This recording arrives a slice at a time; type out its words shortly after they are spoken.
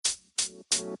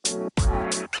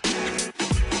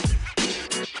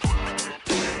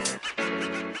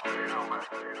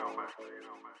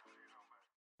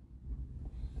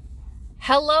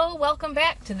Hello, welcome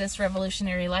back to This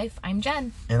Revolutionary Life. I'm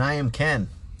Jen. And I am Ken.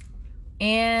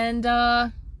 And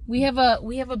we have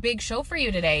a big show for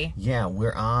you today. Yeah,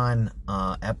 we're on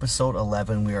episode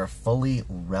 11. We are fully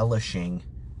relishing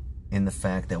in the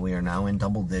fact that we are now in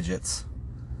double digits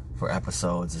for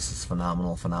episodes. This is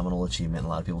phenomenal achievement. A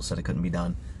lot of people said it couldn't be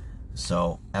done.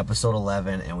 So, episode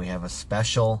 11, and we have a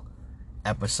special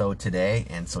episode today.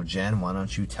 And so, Jen, why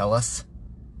don't you tell us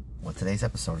what today's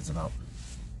episode is about?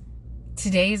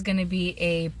 Today is going to be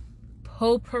a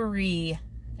potpourri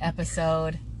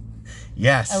episode.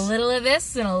 Yes. A little of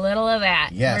this and a little of that.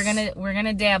 Yes. We're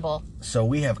gonna dabble. So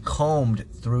we have combed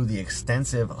through the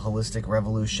extensive Holistic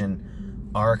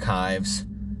Revolution archives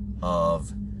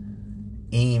of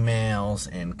emails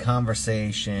and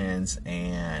conversations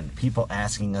and people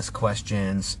asking us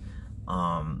questions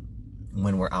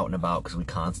when we're out and about, because we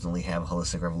constantly have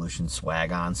Holistic Revolution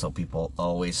swag on, so people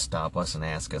always stop us and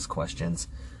ask us questions.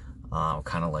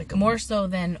 Kind of like more so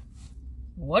than,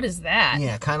 what is that?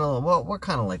 Yeah, kind of. Well, we're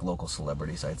kind of like local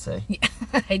celebrities, I'd say.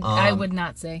 I would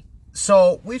not say.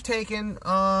 So we've taken,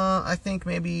 I think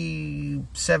maybe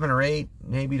 7 or 8,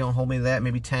 maybe don't hold me to that,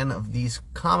 maybe 10 of these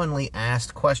commonly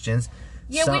asked questions.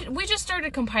 Yeah, we just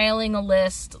started compiling a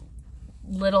list,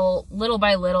 little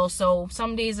by little. So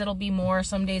some days it'll be more,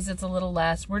 some days it's a little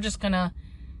less. We're just gonna,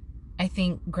 I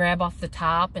think, grab off the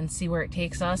top and see where it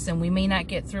takes us. And we may not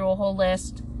get through a whole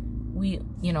list.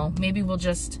 Maybe we'll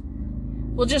just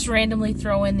randomly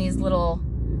throw in these little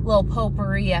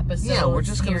potpourri episodes. Yeah, we're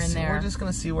just here gonna and see, there. we're just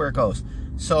gonna see where it goes.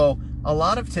 So a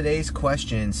lot of today's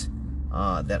questions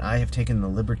that I have taken the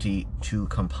liberty to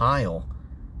compile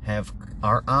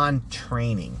are on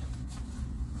training,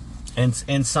 and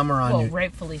some are on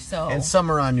rightfully so, and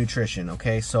some are on nutrition.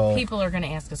 Okay, so people are gonna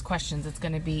ask us questions. It's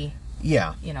gonna be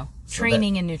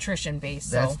training and nutrition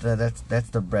based. That's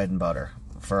the bread and butter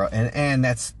and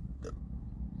that's,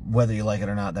 whether you like it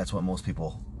or not, that's what most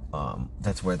people,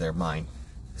 that's where their mind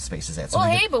space is at. So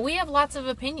but we have lots of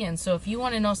opinions, so if you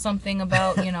want to know something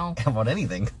about, about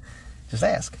anything, just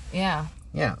ask. Yeah.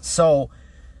 So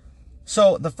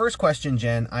the first question,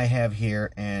 Jen, I have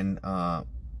here, and I'm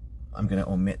going to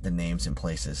omit the names and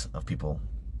places of people,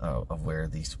 of who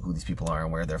these people are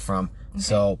and where they're from. Okay.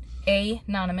 So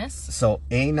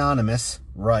Anonymous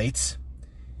writes,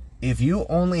 if you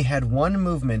only had one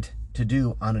movement to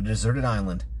do on a deserted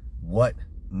island, what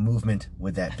movement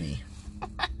would that be?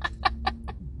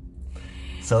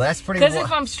 So that's pretty. Because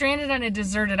if I'm stranded on a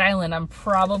deserted island, I'm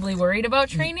probably worried about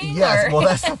training. Yes, well,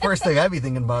 that's the first thing I'd be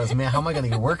thinking about is, man, how am I going to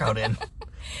get a workout in?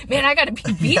 Man, I got to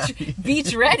be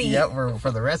beach ready. Yeah,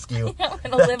 for the rescue. I'm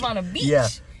going to live on a beach. Yeah,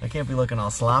 I can't be looking all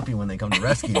sloppy when they come to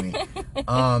rescue me.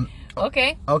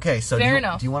 Okay. Okay, so Fair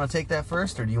enough. Do you want to take that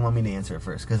first, or do you want me to answer it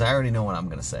first? Because I already know what I'm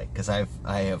going to say. Because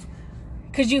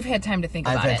Because you've had time to think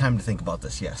about it. I've had time to think about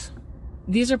this, yes.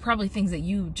 These are probably things that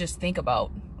you just think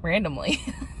about randomly.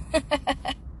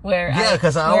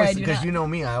 Because you know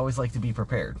me, I always like to be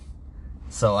prepared.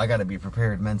 So I got to be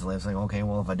prepared mentally. I was like, okay,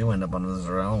 well, if I do end up on this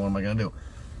island, what am I going to do?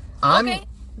 Okay.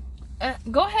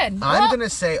 Go ahead. I'm going to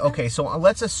say, okay, so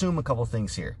let's assume a couple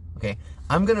things here. Okay,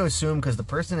 I'm going to assume, because the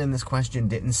person in this question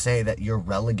didn't say that you're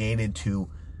relegated to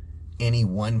any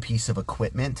one piece of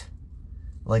equipment.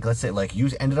 Like, let's say, like, you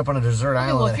ended up on a desert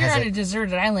island. Well, if you're on a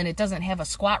deserted island, it doesn't have a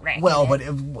squat rack. Well,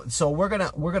 so we're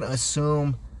gonna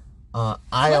assume.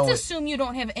 Let's assume you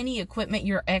don't have any equipment.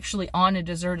 You're actually on a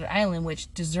deserted island,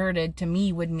 which deserted to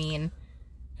me would mean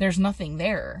there's nothing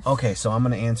there. Okay, so I'm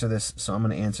gonna answer this.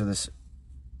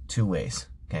 Two ways.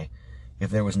 Okay,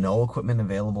 if there was no equipment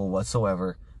available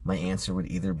whatsoever, my answer would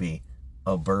either be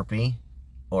a burpee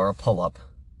or a pull-up,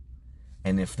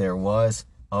 and if there was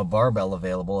a barbell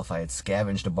available, if I had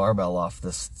scavenged a barbell off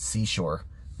the seashore,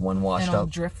 one washed up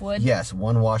driftwood. Yes,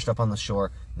 one washed up on the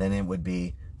shore, then it would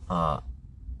be a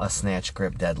snatch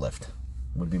grip deadlift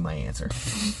would be my answer.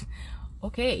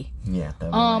 Okay. Yeah, that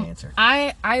would be my answer.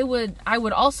 I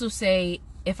would also say,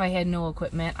 if I had no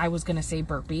equipment, I was gonna say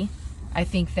burpee. I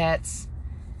think that's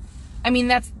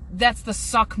the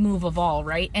suck move of all,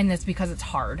 right? And that's because it's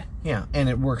hard. Yeah, and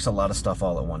it works a lot of stuff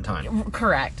all at one time.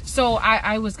 Correct. So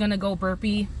I was gonna go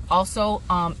burpee also.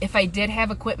 If I did have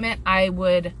equipment, I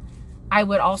would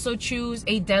also choose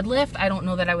a deadlift. I don't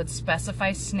know that I would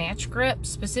specify snatch grip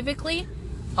specifically.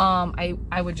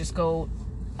 I would just go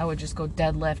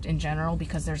deadlift in general,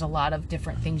 because there's a lot of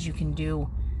different things you can do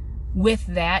with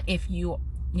that if you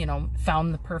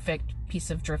found the perfect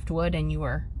piece of driftwood and you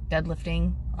were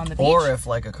deadlifting on the beach. Or if,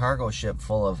 like, a cargo ship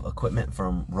full of equipment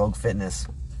from Rogue Fitness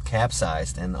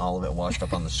capsized and all of it washed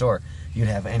up on the shore, you'd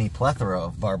have any plethora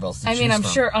of barbells to choose from. I'm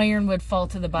sure iron would fall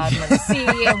to the bottom of the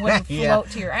sea and wouldn't float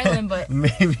to your island, but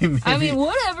maybe. I mean,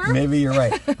 whatever. Maybe you're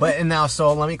right. And now,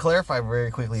 so let me clarify very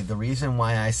quickly. The reason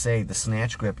why I say the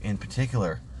snatch grip in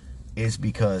particular is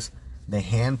because the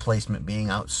hand placement being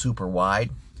out super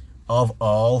wide, of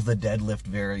all the deadlift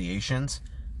variations,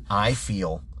 I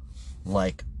feel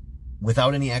like,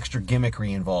 without any extra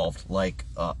gimmickry involved, like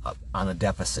on a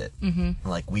deficit.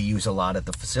 Like we use a lot at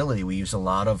the facility. We do a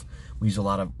lot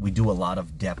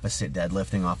of deficit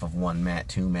deadlifting off of 1 mat,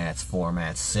 2 mats, 4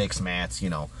 mats, 6 mats, you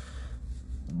know,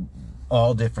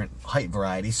 all different height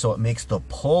varieties. So it makes the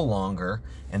pull longer.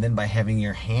 And then by having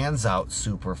your hands out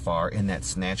super far in that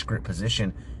snatch grip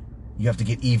position, you have to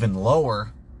get even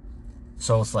lower.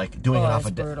 So it's like doing it off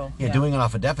doing it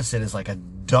off a deficit is like a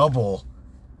double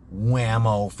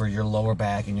whammo for your lower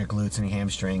back and your glutes and your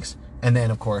hamstrings. And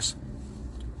then of course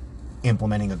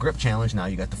implementing a grip challenge, now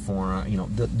you got the forearm, you know,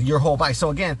 your whole body.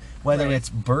 So again, whether it's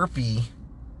burpee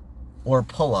or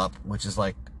pull up, which is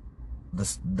like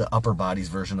the upper body's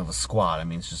version of a squat, I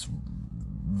mean, it's just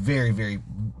very, very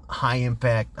high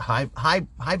impact, high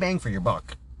bang for your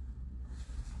buck.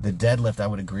 The deadlift, I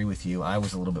would agree with you. I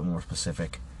was a little bit more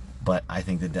specific, but I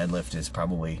think the deadlift is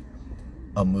probably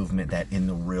a movement that in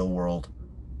the real world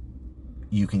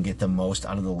you can get the most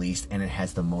out of the least, and it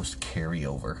has the most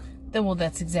carryover. Well,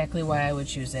 that's exactly why I would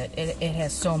choose it. It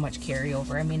has so much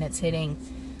carryover. I mean, it's hitting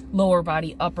lower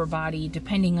body, upper body,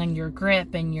 depending on your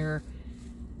grip and your,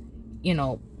 you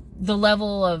know, the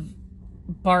level of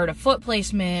bar to foot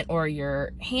placement or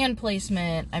your hand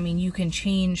placement. I mean, you can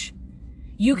change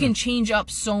up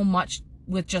so much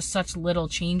with just such little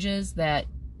changes that,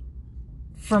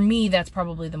 for me, that's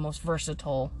probably the most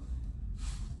versatile,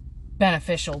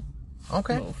 beneficial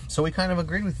move. So we kind of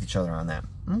agreed with each other on that.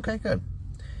 Okay, good.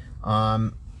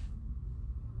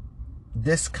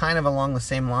 This kind of along the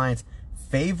same lines.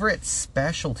 Favorite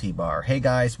specialty bar. Hey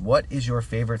guys, what is your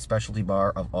favorite specialty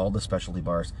bar of all the specialty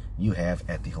bars you have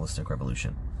at the Holistic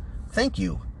Revolution? Thank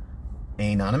you,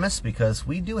 Anonymous, because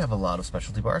we do have a lot of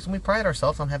specialty bars and we pride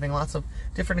ourselves on having lots of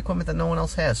different equipment that no one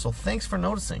else has. So thanks for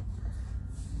noticing.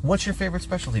 What's your favorite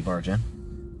specialty bar, Jen?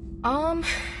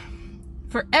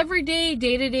 For everyday,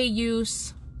 day-to-day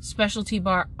use, specialty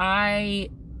bar,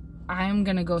 I'm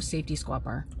gonna go safety squat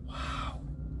bar. Wow.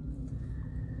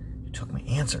 You took my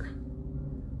answer.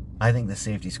 I think the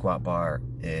safety squat bar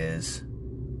is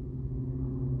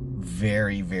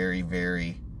very, very,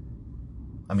 very,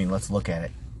 I mean, let's look at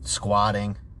it.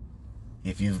 Squatting,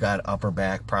 if you've got upper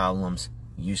back problems,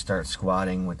 you start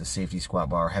squatting with the safety squat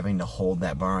bar, having to hold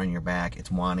that bar on your back,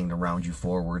 it's wanting to round you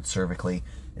forward cervically.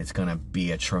 It's going to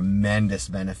be a tremendous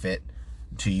benefit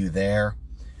to you there.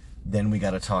 Then we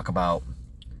got to talk about,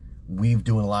 we've been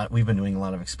doing a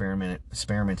lot of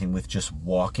experimenting with just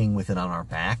walking with it on our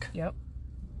back. Yep.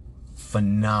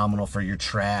 Phenomenal for your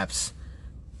traps,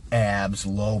 abs,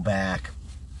 low back.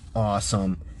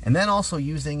 Awesome. And then also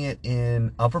using it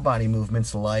in upper body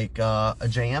movements like a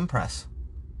JM press.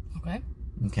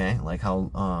 Okay, like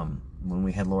how when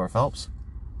we had Laura Phelps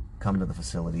come to the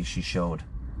facility, she showed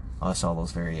us all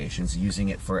those variations, using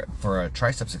it for a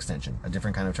triceps extension, a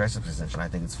different kind of triceps extension. I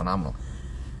think it's phenomenal.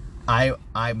 I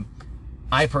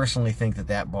personally think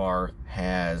that bar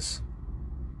has,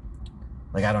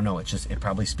 like, I don't know, it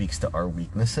probably speaks to our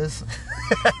weaknesses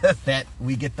that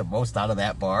we get the most out of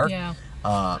that bar. Yeah.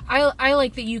 I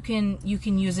like that you can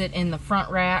use it in the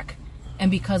front rack, and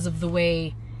because of the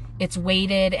way it's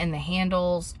weighted and the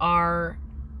handles are,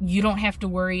 you don't have to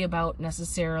worry about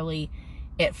necessarily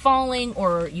it falling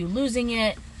or you losing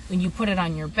it. When you put it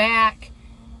on your back,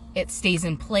 it stays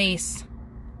in place.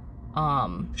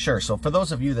 Sure. So for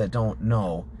those of you that don't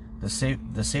know, the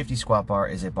safety squat bar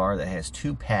is a bar that has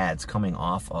 2 pads coming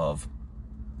off of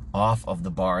the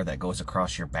bar that goes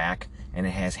across your back, and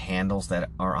it has handles that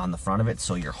are on the front of it,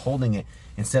 so you're holding it,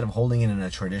 instead of holding it in a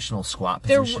traditional squat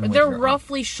position. They're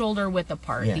roughly shoulder width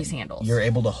apart, these handles. You're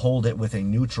able to hold it with a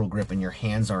neutral grip and your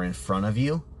hands are in front of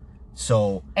you.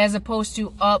 So as opposed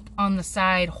to up on the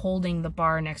side holding the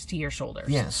bar next to your shoulders.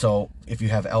 Yeah, so if you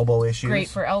have elbow issues. Great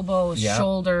for elbows,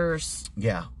 shoulders.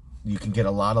 Yeah. You can get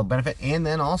a lot of benefit. And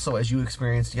then also, as you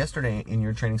experienced yesterday in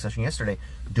your training session yesterday,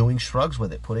 doing shrugs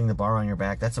with it, putting the bar on your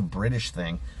back. That's a British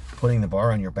thing. Putting the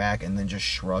bar on your back and then just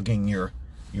shrugging your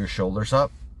shoulders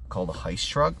up, called a heist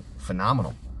shrug.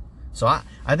 Phenomenal. So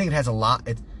I think it has a lot.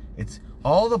 It's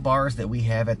all the bars that we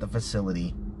have at the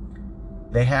facility.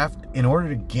 They have, in order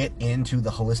to get into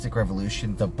the Holistic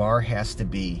Revolution, the bar has to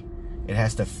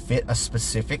fit a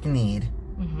specific need.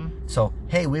 So,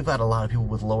 hey, we've got a lot of people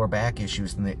with lower back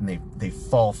issues, and they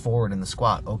fall forward in the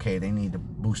squat. Okay, they need to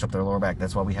boost up their lower back.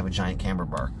 That's why we have a giant camber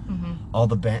bar. All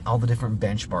the different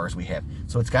bench bars we have.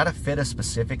 So it's got to fit a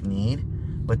specific need,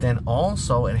 but then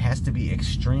also it has to be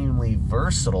extremely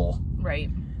versatile, Right.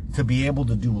 to be able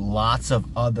to do lots of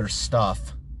other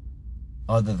stuff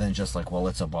other than just like, well,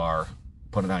 it's a bar,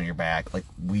 put it on your back. Like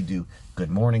we do good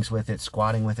mornings with it,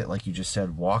 squatting with it, like you just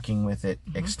said, walking with it,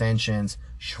 extensions,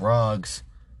 shrugs.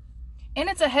 And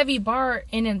it's a heavy bar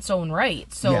in its own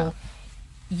right. So Yeah.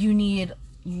 you need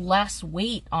less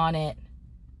weight on it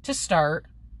to start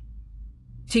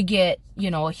to get,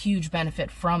 a huge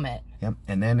benefit from it. Yep.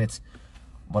 And then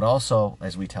but also,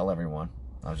 as we tell everyone,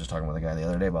 I was just talking with a guy the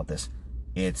other day about this,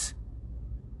 it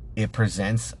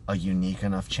presents a unique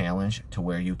enough challenge to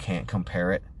where you can't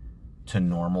compare it to a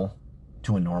normal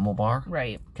bar.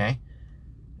 Right. Okay?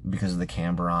 Because of the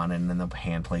camber on it and then the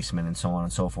hand placement and so on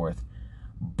and so forth.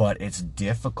 But it's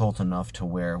difficult enough to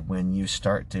where when you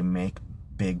start to make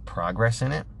big progress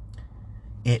in it,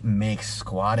 it makes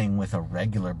squatting with a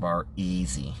regular bar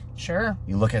easy. Sure.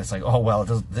 You look at it, it's like, oh, well,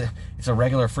 it's a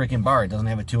regular freaking bar. It doesn't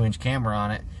have a 2-inch camber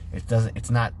on it. It's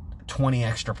not 20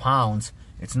 extra pounds.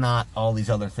 It's not all these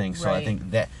other things. So I Right. think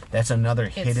that's another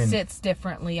It hidden... sits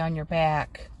differently on your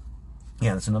back.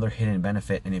 Yeah, that's another hidden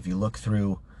benefit. And if you look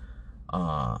through,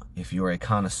 if you're a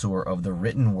connoisseur of the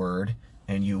written word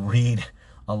and you read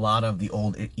a lot of the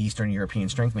old Eastern European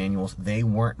strength manuals, they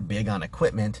weren't big on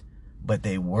equipment, but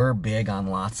they were big on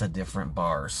lots of different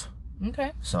bars.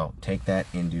 Okay. So take that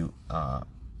into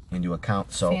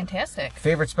account. So Fantastic.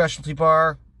 favorite specialty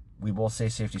bar, we both say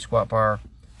safety squat bar.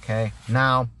 Okay,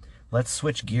 now let's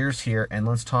switch gears here and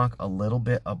let's talk a little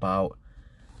bit about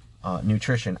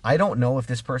nutrition. I don't know if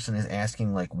this person is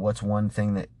asking like what's one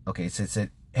thing that, okay, so it said,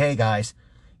 hey guys,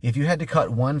 if you had to cut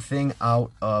one thing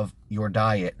out of your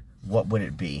diet, what would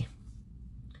it be?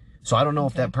 So I don't know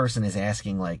if that person is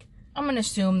asking like, I'm going to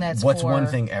assume that's what's for... one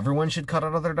thing everyone should cut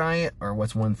out of their diet, or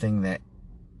what's one thing that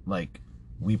like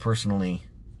we personally...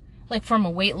 Like from a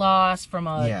weight loss, from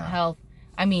a Yeah. health.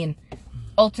 I mean,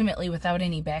 ultimately, without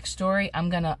any backstory, I'm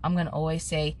gonna always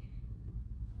say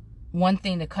one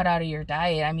thing to cut out of your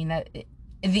diet. I mean, the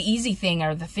easy thing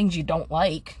are the things you don't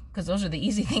like, because those are the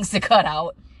easy things to cut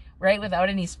out, right? Without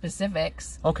any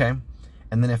specifics. Okay.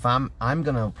 And then if I'm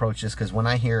gonna approach this, because when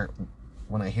I hear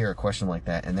a question like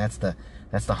that, and that's the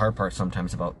hard part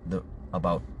sometimes about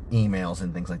emails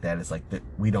and things like that, is like that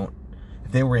we don't.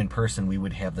 If they were in person, we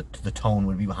would have the tone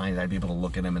would be behind it. I'd be able to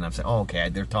look at them and I'd say, oh, okay,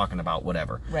 they're talking about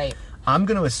whatever. Right. I'm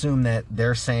gonna assume that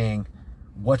they're saying,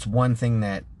 what's one thing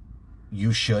that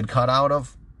you should cut out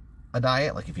of a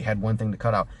diet? Like if you had one thing to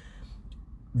cut out,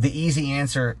 the easy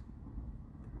answer.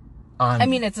 I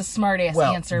mean, it's a smart-ass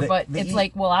answer, but it's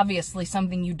like, well, obviously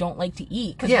something you don't like to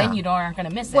eat, because then you aren't going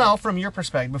to miss it. Well, from your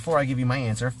perspective, before I give you my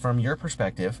answer, from your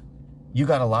perspective, you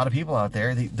got a lot of people out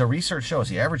there. The research shows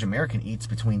the average American eats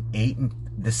between 8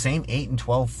 and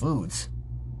 12 foods.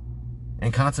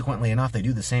 And consequently enough, they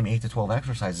do the same 8 to 12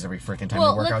 exercises every freaking time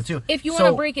they work out too. If you want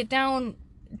to break it down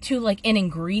to like an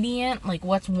ingredient, like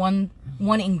what's one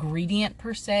ingredient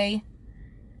per se,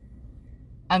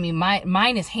 I mean,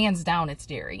 mine is hands down, it's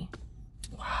dairy.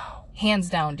 Wow. Hands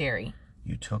down dairy.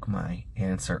 You took my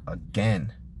answer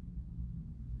again.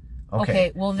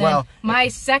 Okay, well, my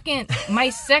second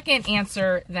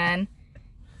answer then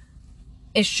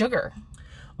is sugar.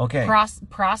 Okay.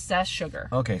 Processed sugar.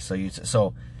 Okay,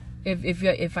 so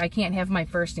If I can't have my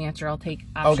first answer, I'll take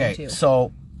option 2.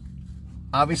 So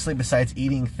obviously, besides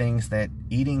eating things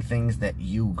that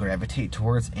you gravitate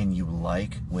towards and you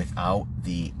like without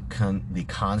the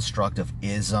construct of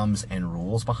isms and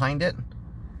rules behind it,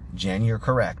 Jen, you're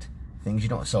correct. Things you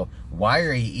don't. So why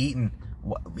are you eating?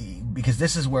 Because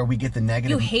this is where we get the negative.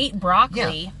 You hate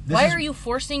broccoli. Yeah, why are you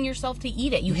forcing yourself to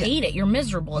eat it? You hate it. You're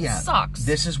miserable. It sucks.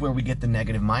 This is where we get the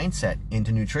negative mindset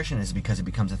into nutrition, is because it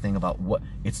becomes a thing about what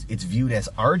it's viewed as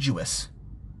arduous,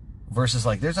 versus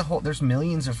like there's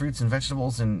millions of fruits and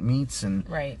vegetables and meats and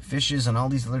fishes and all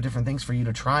these other different things for you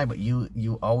to try, but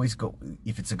you always go,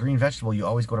 if it's a green vegetable, you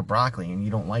always go to broccoli and you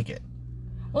don't like it.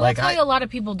 Well, that's why a lot of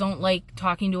people don't like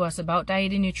talking to us about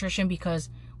diet and nutrition, because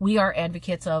we are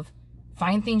advocates of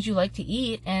find things you like to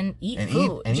eat and eat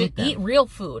food. Eat real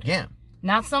food. Yeah.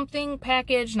 Not something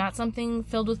packaged, not something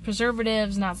filled with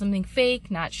preservatives, not something fake,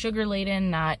 not sugar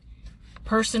laden, not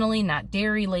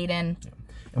dairy laden. Yeah.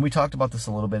 And we talked about this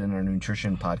a little bit in our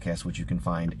nutrition podcast, which you can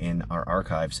find in our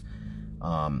archives.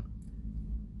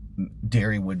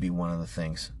 Dairy would be one of the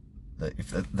things.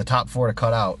 If the top 4 to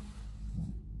cut out: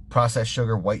 processed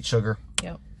sugar, white sugar,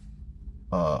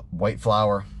 white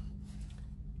flour,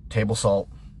 table salt,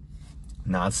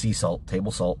 non-sea salt,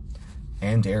 table salt,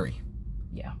 and dairy.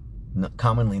 Yeah.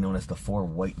 Commonly known as the 4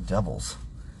 white devils.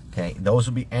 Okay, those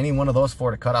would be any one of those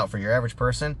 4 to cut out for your average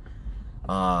person.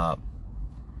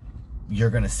 You're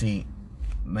going to see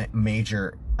a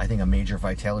major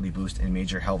vitality boost and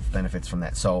major health benefits from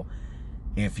that. So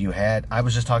if you had, I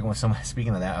was just talking with someone,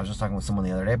 speaking of that, I was just talking with someone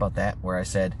the other day about that, where I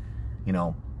said, you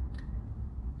know,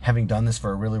 having done this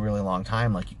for a really, really long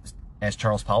time, like as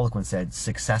Charles Poliquin said,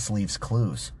 success leaves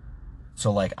clues.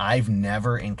 So like I've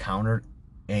never encountered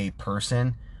a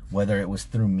person, whether it was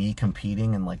through me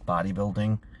competing in like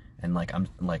bodybuilding and like I'm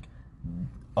like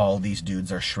all these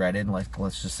dudes are shredded, like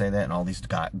let's just say that, and all these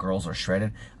girls are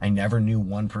shredded. I never knew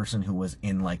one person who was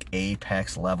in like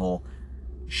apex level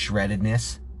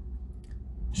shreddedness.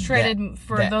 Shredded,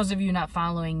 for those of you not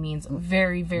following, means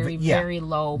very, very, very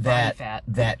low body fat.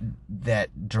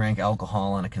 That drank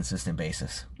alcohol on a consistent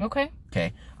basis. Okay.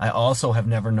 Okay. I also have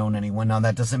never known anyone. Now,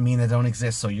 that doesn't mean they don't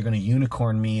exist, so you're going to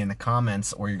unicorn me in the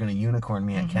comments, or you're going to unicorn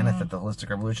me at Kenneth at the Holistic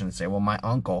Revolution and say, well, my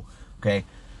uncle, okay? Yep.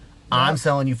 I'm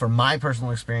telling you from my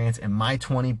personal experience and my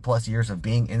 20-plus years of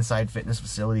being inside fitness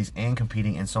facilities and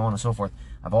competing and so on and so forth,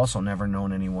 I've also never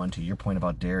known anyone, to your point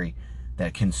about dairy,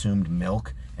 that consumed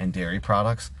milk and dairy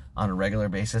products on a regular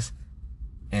basis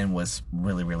and was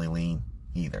really, really lean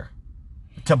either.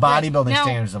 To bodybuilding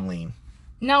standards of lean.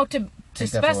 Now, to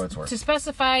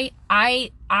specify,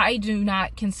 I do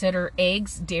not consider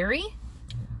eggs dairy.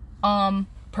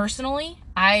 Personally,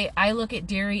 I look at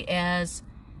dairy as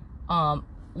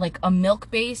like a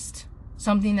milk-based,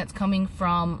 something that's coming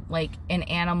from like an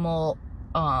animal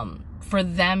for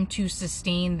them to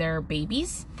sustain their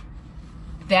babies.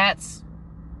 That's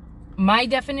my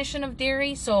definition of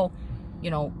dairy. So,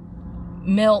 you know,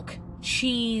 milk,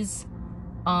 cheese,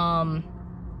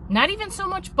 not even so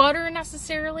much butter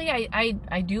necessarily.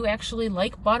 I do actually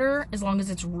like butter as long as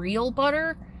it's real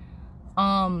butter.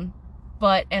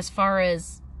 But as far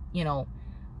as, you know,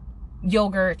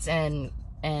 yogurts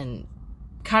and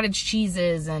cottage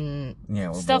cheeses and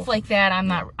stuff like that, I'm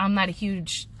not a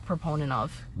huge proponent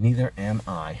of. Neither am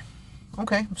I.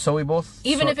 Okay, so we both...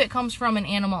 Even if it comes from an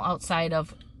animal outside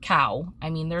of cow. I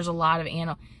mean, there's a lot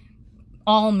of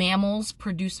all mammals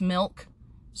produce milk.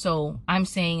 So I'm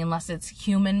saying unless it's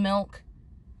human milk,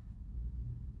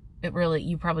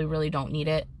 you probably really don't need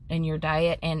it in your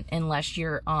diet. And unless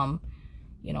you're,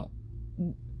 you know,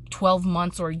 12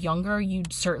 months or younger, you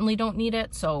certainly don't need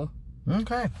it. So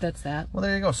okay, that's that. Well,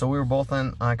 there you go. So we were both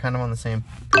on kind of on the same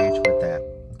page with that.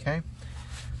 Okay.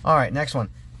 All right. Next one.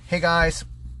 Hey guys,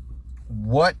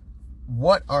 what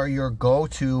are your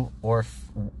go-to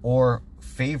or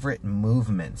favorite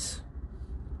movements?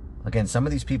 Again, some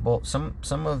of these people, some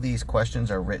of these questions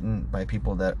are written by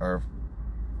people that are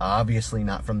obviously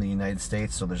not from the United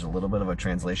States, so there's a little bit of a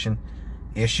translation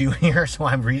issue here. So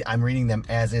I'm reading them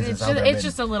as is. It's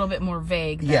just a little bit more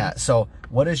vague. Yeah. So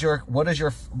what is your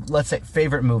let's say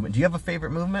favorite movement? Do you have a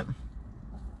favorite movement,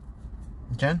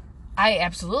 Jen? I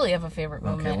absolutely have a favorite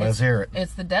movement. Okay, let's hear it.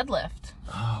 It's the deadlift.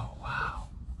 Oh wow.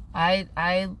 I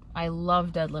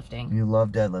love deadlifting. You love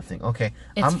deadlifting. Okay.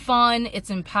 It's fun. It's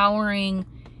empowering.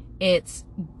 It's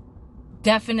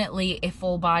definitely a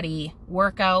full body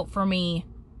workout for me.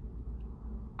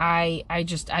 I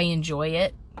enjoy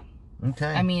it. Okay.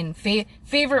 I mean,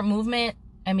 favorite movement,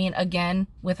 I mean, again,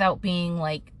 without being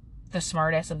like the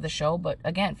smartass of the show, but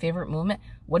again, favorite movement,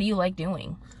 what do you like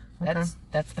doing? Okay.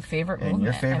 That's the favorite and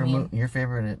movement. Your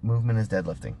favorite movement is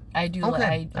deadlifting. I do.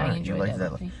 Okay. I enjoy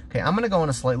deadlifting. Okay, I'm going to go in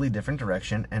a slightly different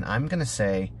direction, and I'm going to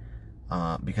say,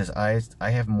 because I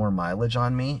have more mileage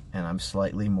on me, and I'm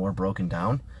slightly more broken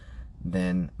down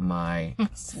than my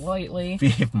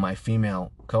my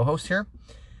female co-host here.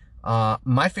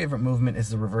 My favorite movement is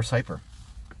the reverse hyper.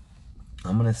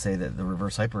 I'm going to say that the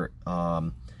reverse hyper,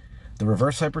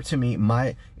 to me,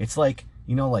 it's like,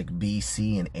 you know, like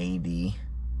BC and AD,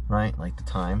 right? Like the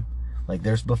time, like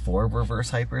there's before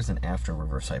reverse hypers and after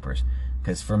reverse hypers.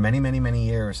 Because for many, many, many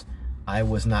years, I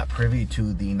was not privy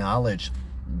to the knowledge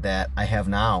that I have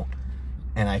now.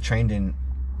 And I trained in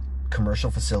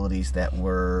commercial facilities that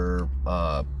were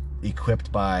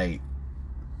equipped by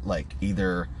like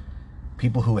either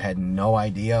people who had no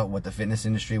idea what the fitness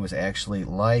industry was actually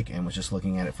like and was just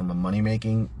looking at it from a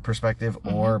money-making perspective,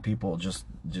 or people just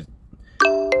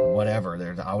whatever,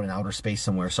 they're out in outer space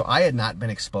somewhere. So I had not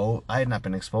been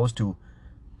exposed to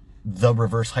the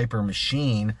reverse hyper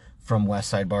machine from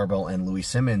Westside Barbell and Louis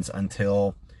Simmons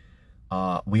until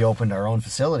we opened our own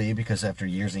facility, because after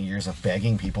years and years of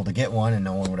begging people to get one and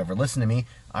no one would ever listen to me,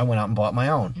 I went out and bought my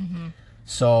own.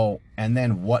 So, and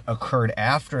then what occurred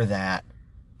after that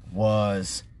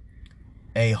was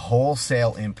a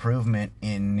wholesale improvement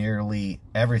in nearly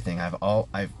everything.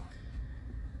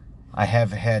 I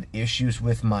have had issues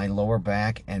with my lower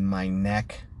back and my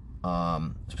neck,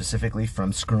 specifically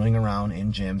from screwing around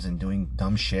in gyms and doing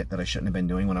dumb shit that I shouldn't have been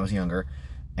doing when I was younger.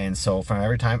 And so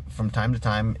from time to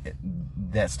time,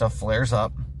 that stuff flares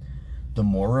up. The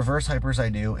more reverse hypers I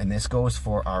do, and this goes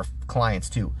for our clients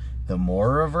too, the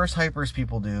more reverse hypers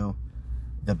people do,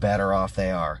 the better off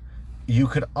they are. You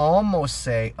could almost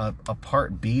say a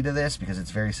part B to this, because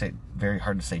it's very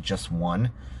hard to say just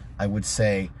one. I would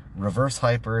say reverse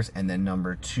hypers, and then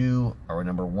number 2 or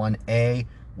number 1A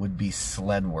would be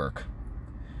sled work.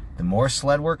 The more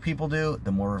sled work people do,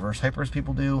 the more reverse hypers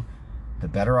people do, the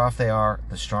better off they are,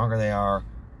 the stronger they are.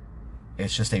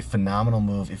 It's just a phenomenal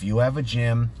move. If you have a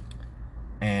gym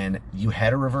and you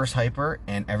had a reverse hyper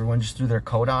and everyone just threw their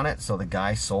coat on it, so the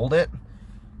guy sold it,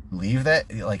 leave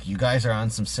that. Like, you guys are on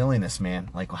some silliness, man.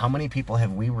 Like, how many people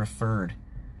have we referred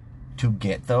to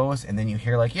get those, and then you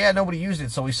hear like, yeah, nobody used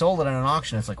it, so we sold it at an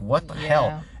auction. It's like, what the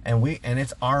hell? And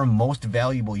it's our most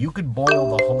valuable. You could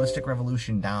boil the Holistic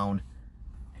Revolution down.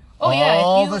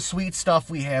 All the sweet stuff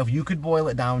we have, you could boil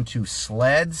it down to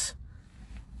sleds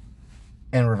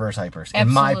and reverse hypers, in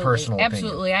my personal opinion.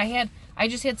 Absolutely. I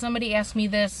just had somebody ask me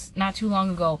this not too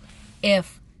long ago.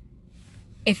 If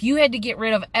you had to get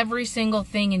rid of every single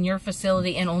thing in your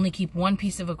facility and only keep one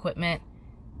piece of equipment,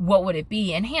 what would it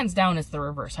be? And hands down, it's the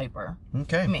reverse hyper.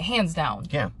 Okay. I mean, hands down.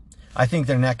 Yeah. I think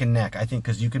they're neck and neck. I think,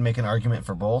 because you can make an argument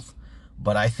for both,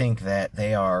 but I think that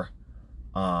they are...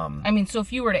 I mean, so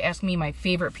if you were to ask me my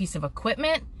favorite piece of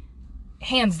equipment,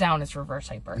 hands down, it's reverse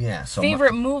hyper. Yeah. So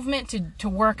favorite movement to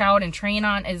work out and train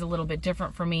on is a little bit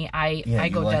different for me. I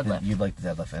go deadlift. You'd like the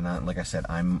deadlift, and like I said,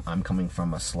 I'm coming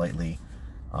from a slightly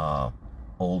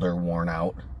older, worn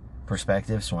out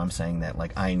perspective, so I'm saying that,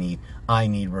 like, I need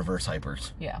reverse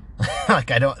hypers. Yeah.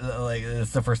 Like, I don't, like,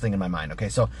 it's the first thing in my mind. Okay,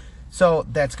 so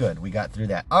that's good. We got through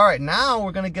that. All right, now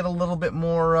we're gonna get a little bit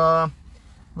more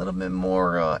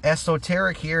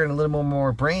esoteric here and a little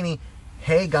more brainy.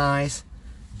 Hey guys,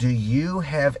 do you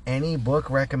have any book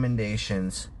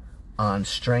recommendations on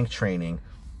strength training?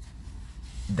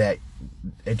 Do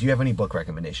you have any book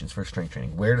recommendations for strength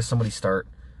training? Where does somebody start?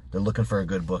 They're looking for a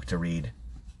good book to read.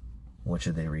 What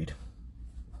should they read?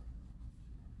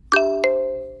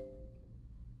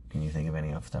 Can you think of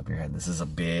any off the top of your head? This is a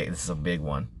big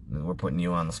one. We're putting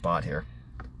you on the spot here.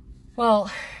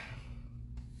 Well,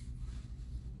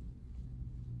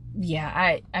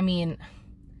 yeah, I mean,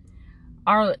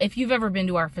 if you've ever been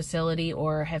to our facility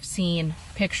or have seen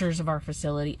pictures of our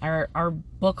facility, our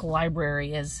book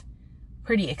library is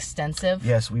pretty extensive.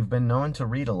 Yes, we've been known to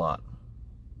read a lot.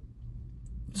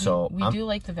 So we do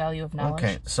like the value of knowledge.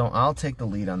 Okay, so I'll take the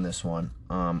lead on this one.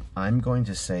 I'm going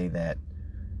to say that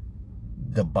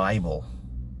the Bible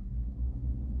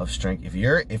of strength,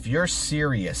 if you're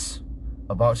serious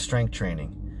about strength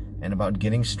training and about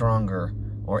getting stronger,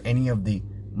 or any of the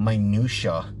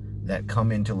minutia that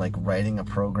come into, like, writing a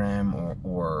program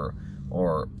or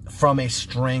from a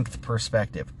strength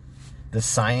perspective, the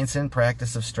Science and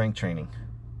Practice of Strength Training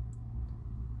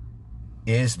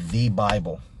is the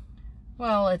Bible.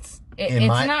 Well, it's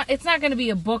not going to be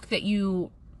a book that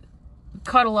you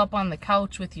cuddle up on the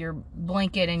couch with your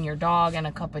blanket and your dog and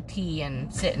a cup of tea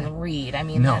and sit and read. I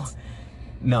mean,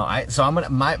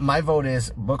 my vote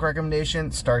is book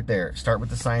recommendation. Start there. Start with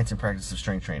the Science and Practice of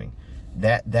Strength Training.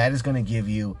 That is going to give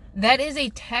you. That is a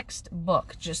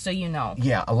textbook, just so you know.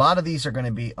 Yeah, a lot of these are going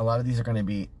to be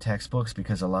textbooks,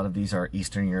 because a lot of these are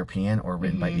Eastern European or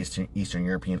written by Eastern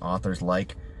European authors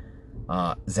like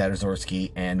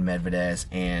Zadarsky and Medvedev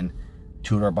and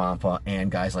Tudor Bompa and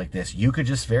guys like this. You could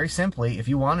just very simply, if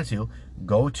you wanted to,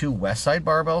 go to Westside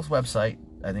Barbell's website.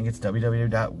 I think it's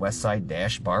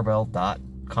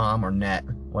www.westside-barbell.com or net,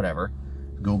 whatever.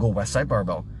 Google Westside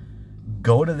Barbell.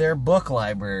 Go to their book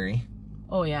library.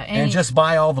 Oh yeah, and just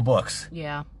buy all the books.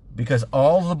 Yeah. Because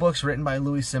all the books written by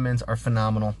Louis Simmons are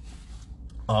phenomenal.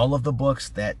 All of the books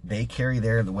that they carry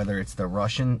there, whether it's the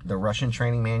Russian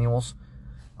training manuals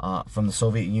from the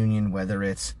Soviet Union, whether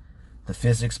it's the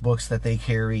physics books that they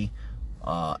carry,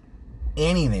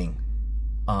 anything.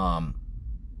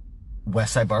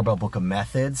 Westside Barbell Book of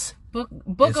Methods. Book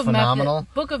of phenomenal.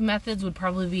 Book of Methods would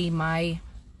probably be my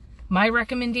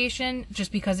recommendation,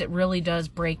 just because it really does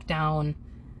break down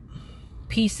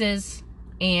pieces,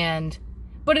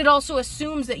 but it also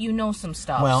assumes that you know some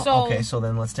stuff. Well, okay, so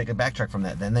then let's take a backtrack from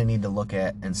that. Then they need to look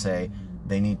at and say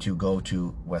they need to go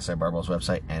to Westside Barbell's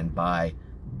website and buy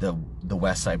the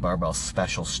Westside Barbell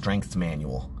Special Strength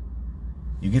Manual.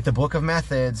 You get the Book of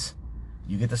Methods,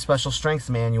 you get the Special Strength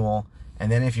Manual, and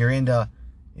then if you're into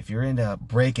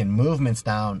breaking movements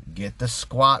down, get the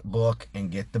squat book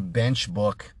and get the bench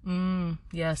book.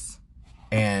 Yes.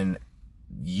 And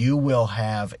you will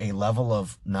have a level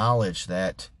of knowledge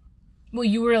that Well,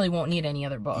 you really won't need any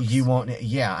other books. you won't.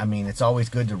 Yeah, I mean, it's always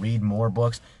good to read more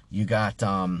books. You got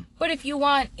But if you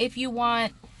want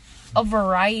a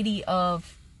variety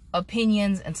of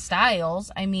opinions and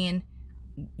styles, I mean,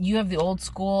 you have the old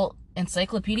school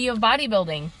Encyclopedia of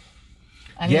Bodybuilding.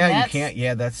 I mean, yeah, you can't.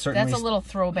 Yeah, that's a little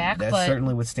throwback. That but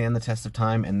certainly would stand the test of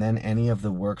time. And then any of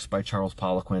the works by Charles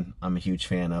Poliquin, I'm a huge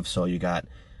fan of. So you got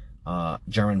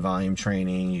German volume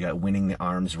training, you got Winning the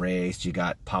Arms Race, you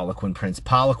got Poliquin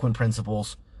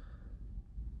Principles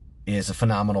is a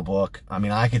phenomenal book. I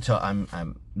mean, I could tell.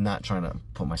 I'm not trying to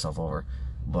put myself over,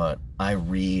 but I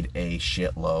read a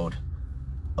shitload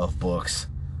of books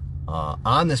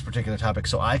on this particular topic,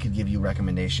 so I could give you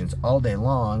recommendations all day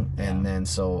long, and then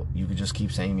so you could just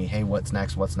keep saying to me, hey, what's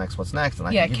next, and I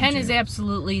can give Ken it to is you.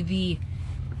 absolutely the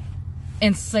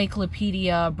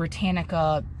Encyclopedia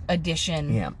Britannica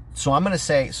edition. Yeah. So I'm gonna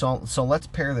say, so let's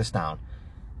pare this down.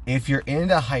 If you're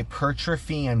into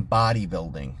hypertrophy and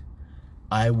bodybuilding,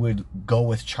 I would go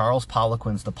with Charles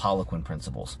Poliquin's The Poliquin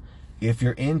Principles. If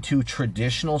you're into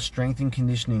traditional strength and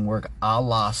conditioning work a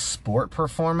la sport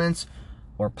performance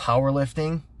or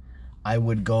powerlifting, I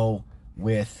would go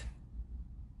with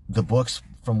the books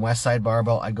from Westside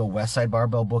Barbell. I'd go Westside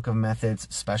Barbell Book of Methods,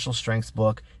 Special Strengths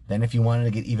book. Then if you wanted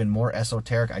to get even more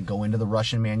esoteric, I'd go into the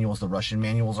Russian manuals. The Russian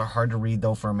manuals are hard to read,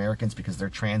 though, for Americans because they're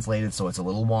translated, so it's a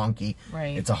little wonky.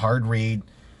 Right. It's a hard read.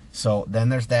 So then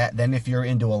there's that. Then if you're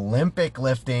into Olympic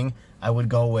lifting, I would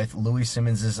go with Louis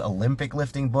Simmons's Olympic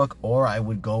lifting book, or I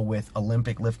would go with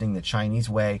Olympic Lifting the Chinese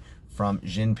Way from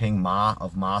Jinping Ma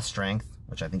of Ma Strength,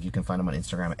 which I think you can find him on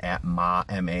Instagram at Ma,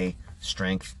 M-A,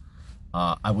 Strength.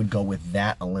 I would go with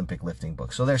that Olympic lifting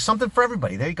book. So there's something for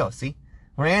everybody. There you go. See?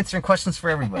 We're answering questions for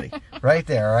everybody. Right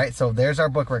there, all right? So there's our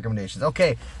book recommendations.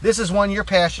 Okay, this is one you're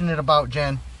passionate about,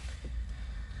 Jen,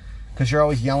 because you're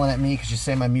always yelling at me because you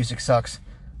say my music sucks.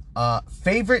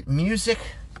 Favorite music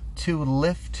to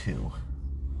lift to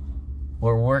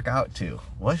or work out to?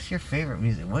 What's your favorite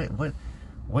music?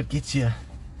 What gets you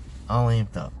all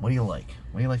amped up? What do you like?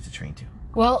 What do you like to train to?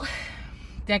 Well,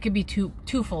 that could be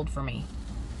twofold for me.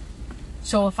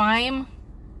 So if I'm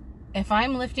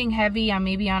lifting heavy, I'm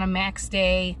maybe on a max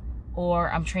day, or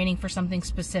I'm training for something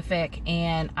specific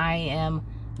and I am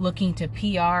looking to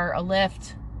PR a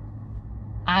lift,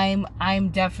 I'm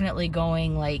definitely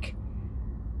going like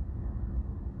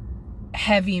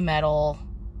heavy metal,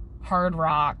 hard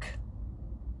rock.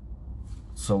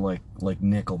 So like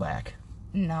Nickelback.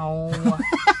 No.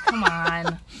 Come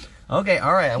on. Okay,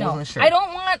 all right. I No. wasn't sure. I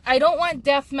don't want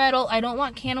death metal. I don't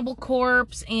want Cannibal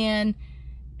Corpse and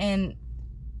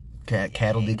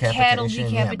Cattle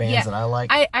Decapitation. Yeah, bands that I like.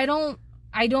 I don't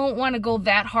want to go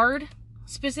that hard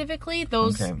specifically.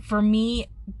 Those for me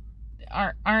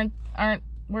aren't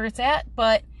where it's at,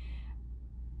 but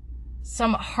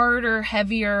some harder,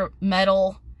 heavier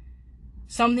metal,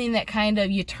 something that kind of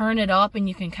you turn it up and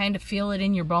you can kind of feel it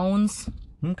in your bones.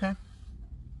 Okay.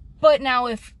 But now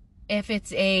if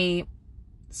it's a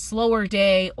slower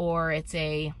day, or it's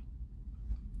a,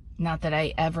 not that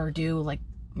I ever do like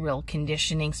real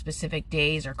conditioning specific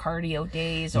days or cardio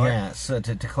days, or yeah, so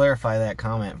to clarify that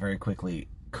comment very quickly,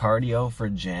 cardio for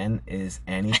Jen is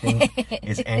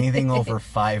anything over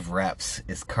 5 reps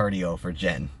is cardio for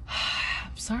Jen.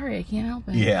 I'm sorry, I can't help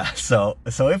it. Yeah, so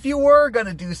if you were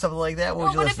gonna do something like that, what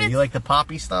would you but listen to? You like the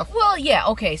poppy stuff? Well, yeah,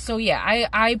 okay, so yeah,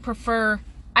 I prefer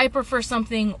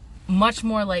something much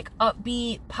more like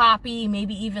upbeat, poppy,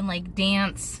 maybe even like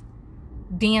dancey.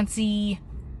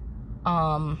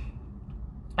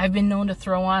 I've been known to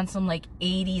throw on some like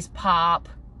 80s pop,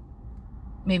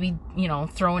 maybe,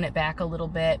 throwing it back a little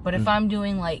bit. But if I'm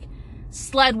doing like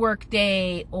sled work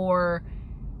day, or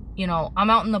I'm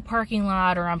out in the parking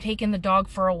lot, or I'm taking the dog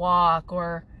for a walk,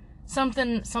 or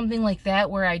something like that,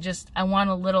 where I want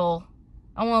a little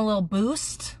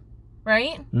boost,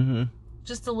 right? Mm-hmm.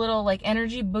 Just a little like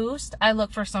energy boost. I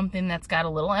look for something that's got a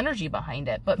little energy behind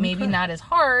it, but maybe not as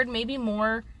hard, maybe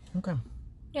more,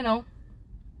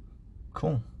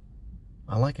 Cool.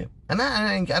 I like it. And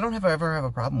I don't ever have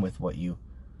a problem with what you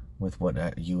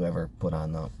ever put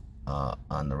on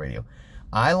the radio.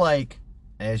 I like,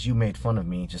 as you made fun of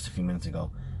me just a few minutes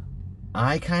ago,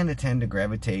 I kind of tend to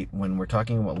gravitate when we're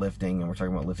talking about lifting, and we're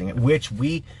talking about lifting,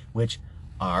 which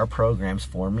our programs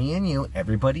for me and you,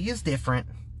 everybody is different.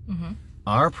 Mm-hmm.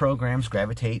 Our programs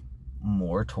gravitate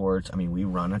more towards, we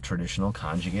run a traditional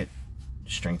conjugate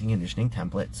strength and conditioning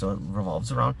template, so it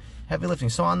revolves around heavy lifting.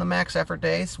 So on the max effort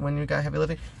days, when you got heavy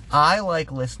lifting, I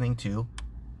like listening to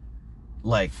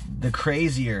like the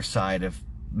crazier side of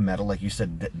metal, like you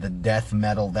said, the death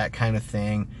metal, that kind of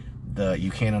thing,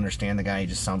 you can't understand the guy. He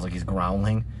just sounds like he's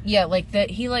growling. Yeah, like that.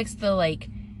 He likes the like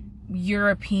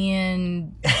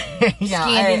European, Yeah,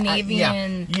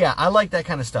 Scandinavian. Yeah, I like that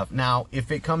kind of stuff. Now,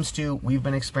 if it comes to, we've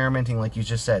been experimenting, like you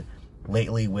just said,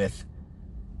 lately with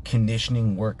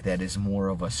conditioning work that is more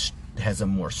of has a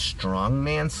more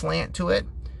strongman slant to it.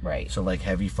 Right. So like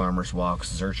heavy farmer's walks,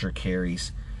 Zercher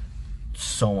carries,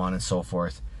 so on and so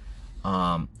forth.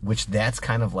 Which that's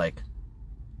kind of like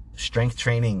strength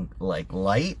training, like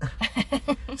light.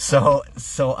 so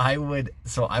I would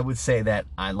say that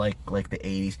I like the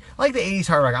 80s. I like the 80s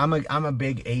hard rock. I'm a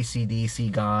big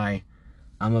AC/DC guy.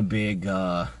 I'm a big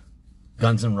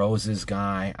Guns N' Roses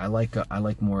guy. I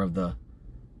like more of the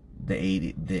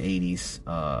 80s.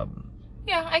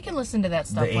 Yeah, I can listen to that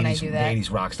stuff when I do that. The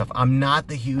 80s rock stuff. I'm not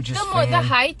the hugest fan. The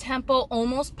high tempo,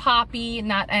 almost poppy.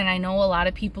 And I know a lot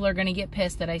of people are gonna get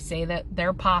pissed that I say that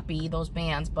they're poppy, those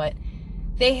bands, but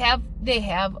they have,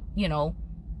 you know.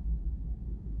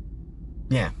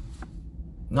 Yeah.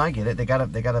 No, I get it. They got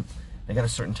a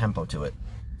certain tempo to it.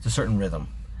 It's a certain rhythm.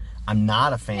 I'm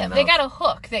not a fan of. They got a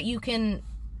hook that you can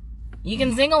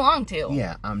sing along to.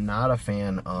 Yeah, I'm not a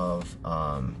fan of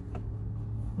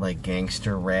like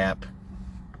gangster rap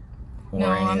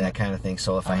or any of that kind of thing.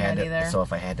 So if I had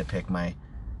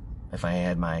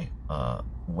my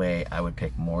way, I would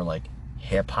pick more like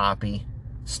hip hoppy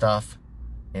stuff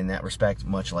in that respect.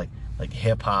 Much like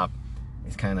hip hop,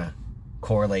 it kind of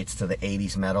correlates to the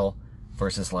 80s metal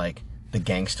versus like the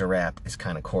gangster rap is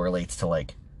kind of correlates to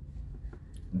like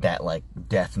that like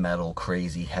death metal,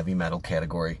 crazy heavy metal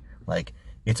category. Like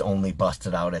it's only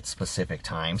busted out at specific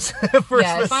times for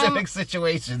specific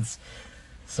situations.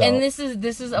 So. And this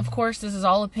is of course, this is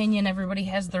all opinion. Everybody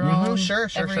has their own sure.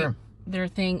 Their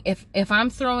thing. If I'm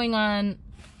throwing on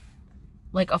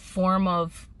like a form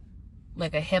of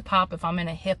like a hip hop, if I'm in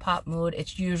a hip hop mood,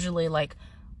 it's usually like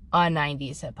a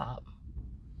 90s hip hop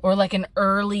or like an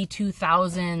early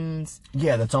 2000s.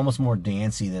 Yeah, that's almost more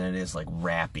dancey than it is like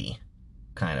rappy.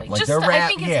 Kind of like just, the rap. I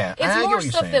think it's more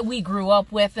stuff that we grew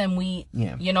up with and we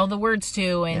you know the words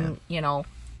to, and you know.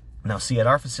 Now, see, at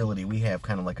our facility, we have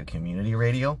kind of like a community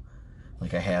radio.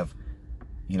 Like I have,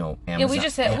 you know, Amazon.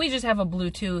 Yeah, we just have a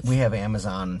Bluetooth. We have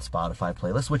Amazon and Spotify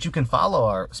playlists, which you can follow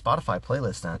our Spotify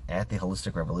playlist at the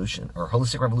Holistic Revolution, or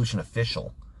Holistic Revolution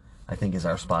Official, I think is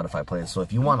our Spotify playlist. So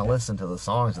if you want to listen to the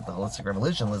songs that the Holistic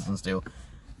Revolution listens to,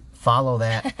 follow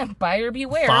that. Buyer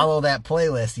beware. Follow that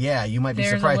playlist. Yeah, you might be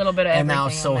surprised. There's a little bit of everything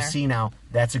And now, now,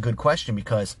 that's a good question,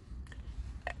 because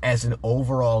as an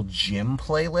overall gym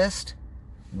playlist,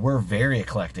 we're very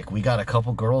eclectic. We got a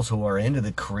couple girls who are into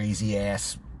the crazy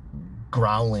ass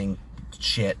growling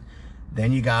shit.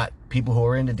 Then you got people who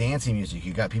are into dancing music.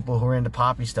 You got people who are into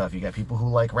poppy stuff. You got people who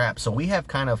like rap. So we have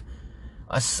kind of,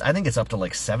 I think it's up to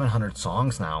like 700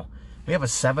 songs now. We have a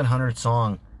 700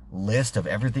 song list of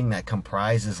everything that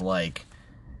comprises like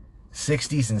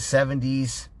 60s and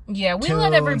 70s. Yeah, we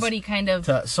let everybody kind of...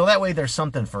 so that way there's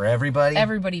something for everybody.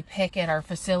 Everybody pick at our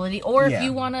facility. Or if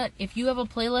you have a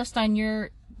playlist on your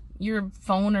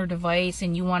phone or device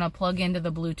and you want to plug into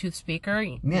the Bluetooth speaker,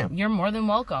 you're more than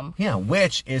welcome. Yeah,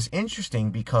 which is interesting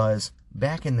because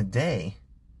back in the day,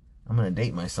 I'm going to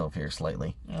date myself here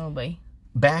slightly. Oh, boy.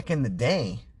 Back in the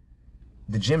day,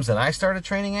 the gyms that I started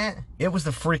training at, it was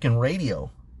the freaking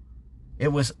radio.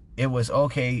 It was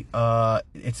okay,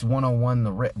 it's 101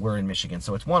 the riff. We're in Michigan,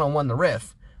 so it's 101 the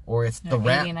riff, or it's the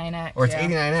rap, 89X, or it's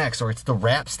 89X, or it's the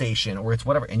rap station, or it's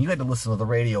whatever. And you had to listen to the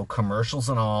radio, commercials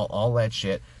and all that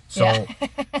shit. So,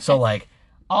 so like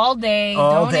all day,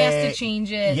 don't ask to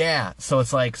change it. Yeah, so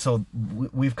it's like, so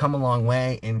we've come a long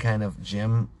way in kind of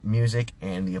gym music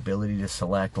and the ability to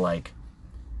select like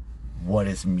what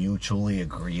is mutually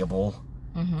agreeable.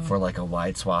 Mm-hmm. For like a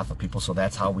wide swath of people. So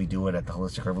that's how we do it at the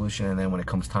Holistic Revolution. And then when it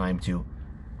comes time to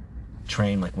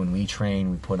train, like when we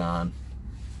train, we put on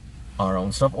our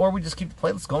own stuff, or we just keep the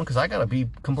playlist going, because I gotta be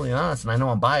completely honest, and I know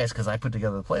I'm biased because I put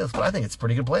together the playlist, but I think it's a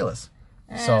pretty good playlist.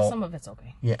 So some of it's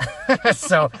okay. Yeah.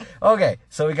 So okay,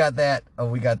 so we got that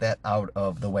out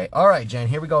of the way. All right, Jen,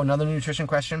 here we go. Another nutrition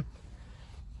question.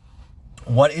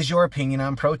 What is your opinion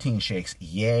on protein shakes?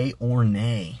 Yay or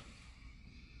nay?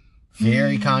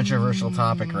 Very controversial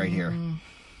topic right here.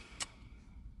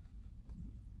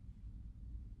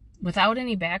 Without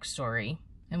any backstory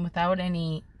and without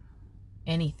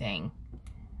anything,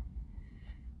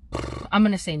 I'm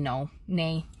going to say no.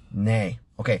 Nay. Nay.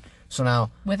 Okay, so now...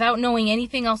 Without knowing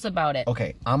anything else about it.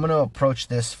 Okay, I'm going to approach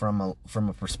this from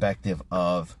a perspective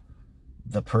of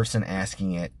the person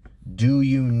asking it. Do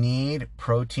you need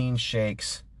protein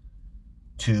shakes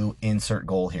to insert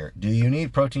goal here? Do you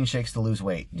need protein shakes to lose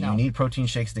weight? Do you need protein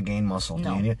shakes to gain muscle?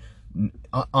 No.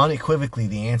 unequivocally,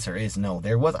 the answer is no.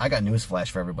 I got newsflash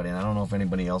for everybody, and I don't know if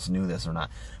anybody else knew this or not,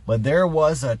 but there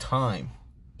was a time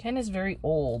Ken is very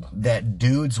old. that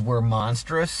dudes were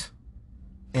monstrous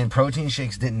and protein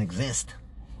shakes didn't exist.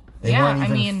 They Yeah,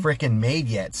 weren't even freaking made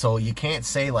yet. So you can't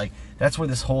say, like, that's where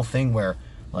this whole thing where,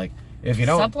 like, if you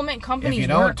don't supplement companies if you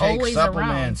don't weren't take always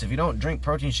supplements, around. if you don't drink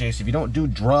protein shakes, if you don't do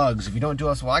drugs, if you don't do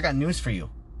us, well, I got news for you.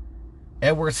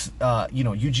 Edwards,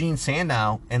 Eugene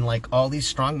Sandow, and like all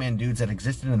these strongman dudes that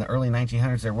existed in the early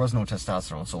 1900s, there was no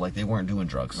testosterone, so like they weren't doing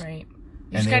drugs. Right.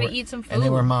 You just gotta eat some food. And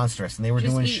they were monstrous, and they were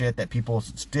doing shit that people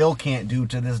still can't do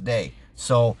to this day.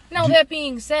 So now, that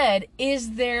being said,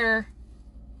 is there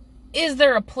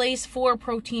a place for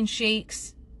protein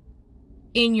shakes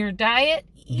in your diet?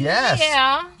 Yes.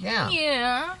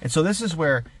 Yeah. And so this is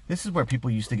where people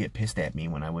used to get pissed at me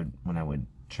when I would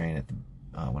train at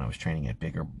when I was training at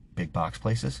big box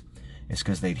places. It's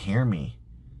because they'd hear me.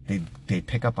 They'd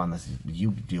pick up on this.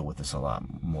 You deal with this a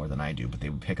lot more than I do, but they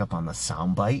would pick up on the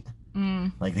sound bite.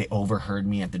 Like they overheard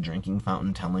me at the drinking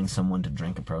fountain telling someone to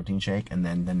drink a protein shake, and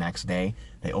then the next day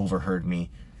they overheard me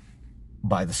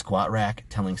by the squat rack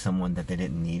telling someone that they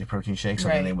didn't need a protein shake. So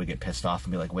then they would get pissed off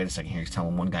and be like, wait a second here, he's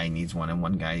telling one guy he needs one and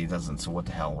one guy he doesn't, so what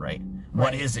the hell, right?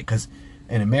 What is it? Because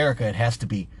in America it has to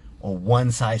be a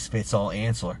one-size-fits-all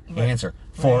answer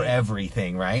for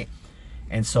everything, right?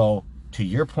 And so to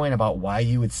your point about why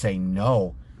you would say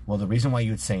no, well, the reason why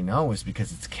you would say no is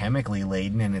because it's chemically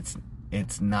laden and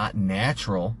it's not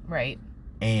natural. Right.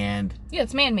 And yeah,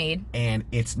 it's man-made. And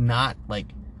it's not like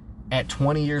at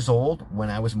 20 years old, when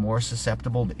I was more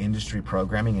susceptible to industry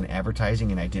programming and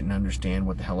advertising and I didn't understand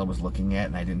what the hell I was looking at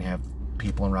and I didn't have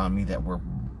people around me that were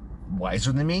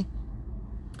wiser than me,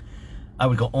 I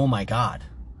would go, oh my God,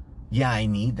 yeah, I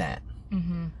need that.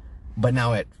 But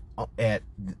now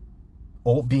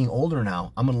being older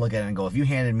now, I'm going to look at it and go, if you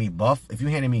handed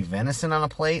me venison on a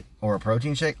plate or a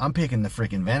protein shake, I'm picking the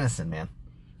freaking venison, man.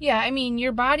 Yeah, I mean,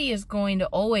 your body is going to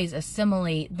always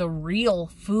assimilate the real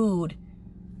food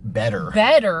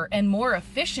better and more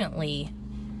efficiently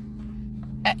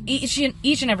each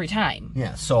and every time.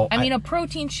 Yeah, so I mean, a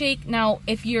protein shake, now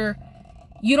if you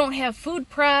don't have food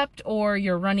prepped or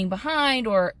you're running behind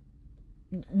or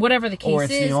whatever the case is, or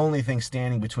it's the only thing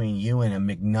standing between you and a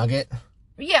McNugget,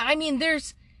 yeah, I mean,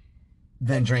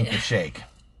 then drink the shake.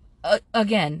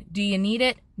 Again, do you need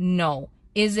it? No.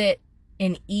 Is it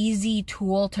an easy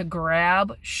tool to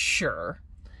grab? Sure.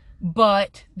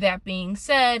 But that being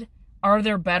said, are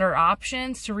there better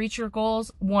options to reach your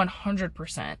goals?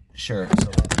 100%. Sure.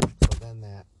 So then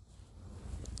that.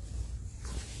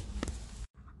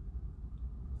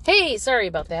 Hey, sorry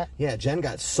about that. Yeah, Jen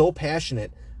got so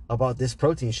passionate about this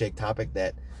protein shake topic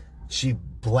that she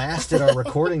blasted our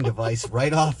recording device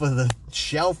right off of the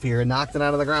shelf here and knocked it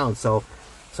out of the ground. So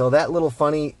that little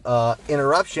funny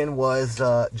interruption was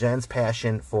Jen's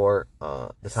passion for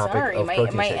the topic of protein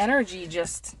shakes. My energy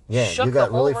just shook you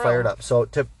got really fired up. So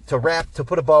to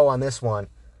put a bow on this one,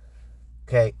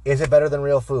 okay, is it better than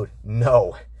real food?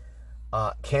 No.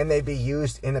 Can they be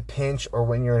used in a pinch or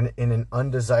when you're in an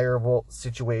undesirable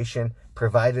situation,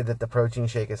 provided that the protein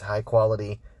shake is high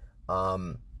quality?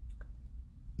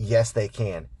 Yes, they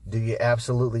can. Do you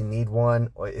absolutely need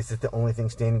one? Or is it the only thing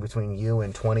standing between you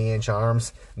and 20-inch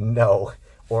arms? No.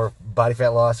 Or body fat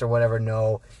loss or whatever?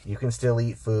 No. You can still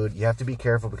eat food. You have to be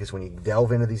careful because when you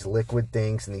delve into these liquid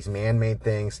things and these man-made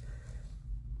things,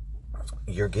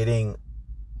 you're getting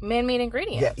man-made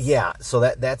ingredients. Yeah. So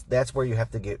that's where you have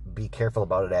to be careful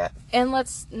about it at. And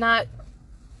let's not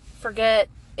forget,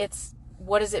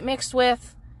 what is it mixed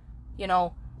with?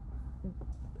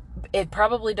 It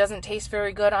probably doesn't taste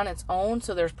very good on its own,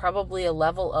 so there's probably a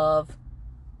level of,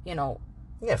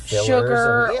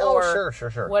 sugar or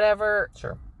sure. whatever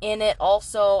in it.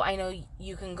 Also, I know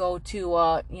you can go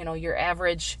to, your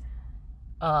average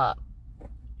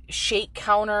shake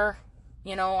counter,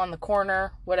 on the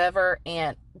corner, whatever,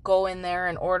 and go in there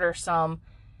and order some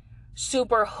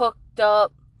super hooked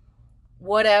up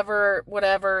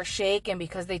whatever shake, and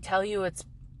because they tell you it's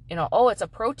it's a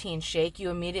protein shake, you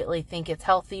immediately think it's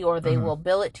healthy, or they will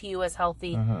bill it to you as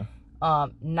healthy.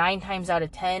 9 times out of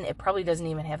 10, it probably doesn't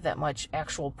even have that much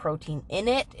actual protein in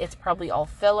it. It's probably all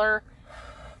filler.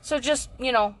 So just,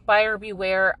 buyer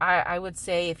beware. I would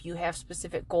say if you have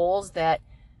specific goals that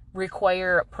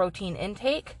require protein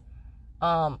intake,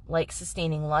 like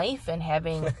sustaining life and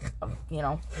having,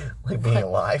 like being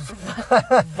alive.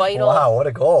 Vital. Wow, what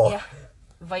a goal. Yeah,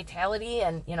 vitality,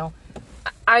 and,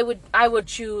 I would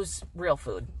choose real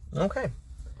food. Okay.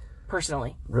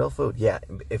 Personally. Real food, yeah.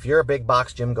 If you're a big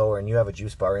box gym goer and you have a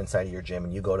juice bar inside of your gym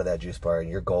and you go to that juice bar and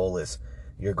your goal is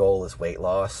weight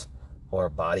loss, or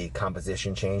body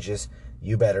composition changes,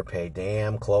 you better pay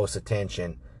damn close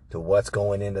attention to what's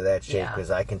going into that shape, because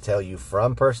I can tell you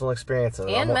from personal experience and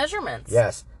measurements.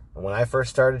 Yes. And when I first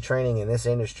started training in this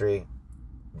industry,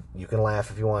 you can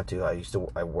laugh if you want to.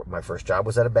 My first job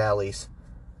was at a Bally's.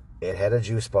 It had a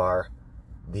juice bar.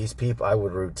 These people, I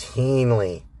would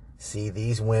routinely see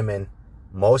these women,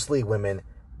 mostly women,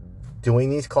 doing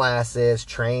these classes,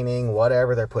 training,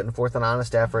 whatever. They're putting forth an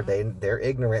honest effort. They're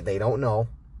ignorant. They don't know,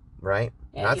 right?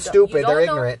 Yeah, Not stupid. They're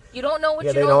ignorant. You don't know what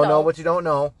you don't know. Yeah, they don't know what you don't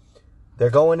know. They're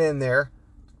going in there.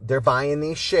 They're buying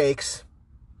these shakes,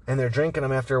 and they're drinking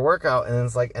them after a workout. And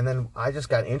it's like, and then I just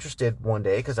got interested one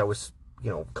day because I was,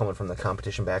 coming from the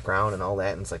competition background and all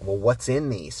that. And it's like, well, what's in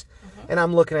these? And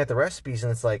I'm looking at the recipes,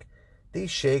 and it's like, these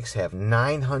shakes have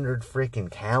 900 freaking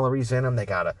calories in them. They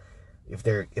got if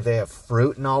they have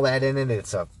fruit and all that in it,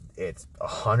 it's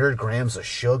 100 grams of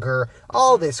sugar,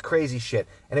 all this crazy shit.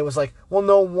 And it was like, well,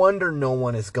 no wonder no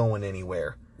one is going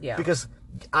anywhere. Yeah. Because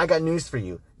I got news for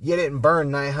you. You didn't burn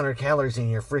 900 calories in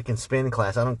your freaking spin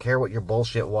class. I don't care what your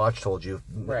bullshit watch told you.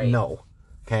 Right. No.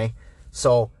 Okay?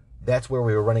 So that's where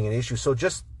we were running an issue. So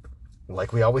just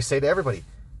like we always say to everybody,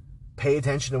 pay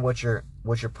attention to what you're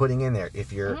putting in there.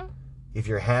 If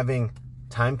you're having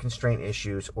time constraint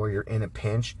issues or you're in a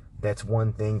pinch, that's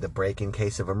one thing. The break in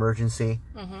case of emergency.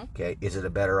 Okay, is it a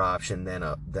better option than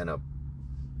a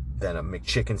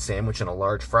McChicken sandwich and a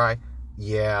large fry?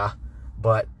 Yeah,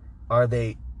 but are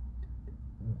they,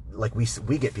 like,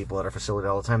 we get people at our facility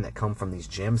all the time that come from these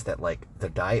gyms that, like, the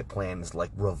diet plan is like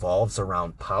revolves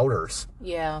around powders.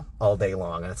 Yeah. All day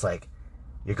long, and it's like,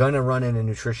 you're gonna run into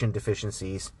nutrition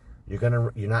deficiencies.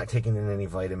 You're not taking in any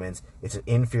vitamins. It's an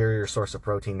inferior source of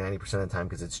protein 90% of the time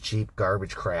because it's cheap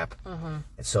garbage crap. And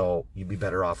so you'd be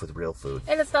better off with real food.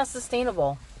 And it's not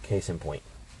sustainable. Case in point.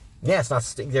 Yeah, it's not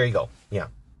there you go. Yeah.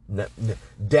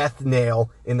 Death nail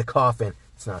in the coffin.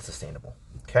 It's not sustainable.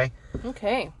 Okay?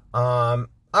 Okay. All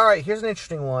right, here's an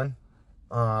interesting one.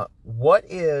 What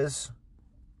is,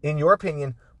 in your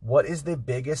opinion, what is the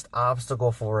biggest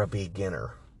obstacle for a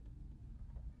beginner?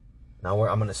 Now,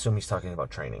 I'm going to assume he's talking about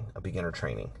training, a beginner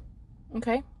training.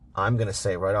 Okay. I'm going to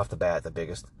say right off the bat, the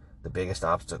biggest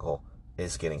obstacle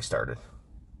is getting started.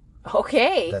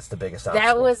 Okay. That's the biggest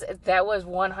obstacle. That was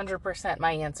 100%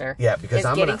 my answer. Yeah, because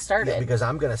I'm getting started. Yeah, because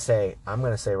I'm going to say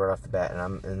right off the bat,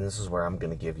 and this is where I'm going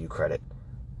to give you credit.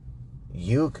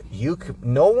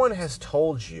 No one has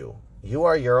told you. You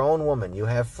are your own woman. You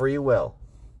have free will,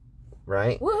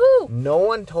 right? Woohoo! No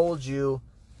one told you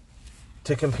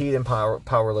to compete in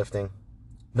powerlifting.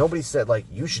 Nobody said, like,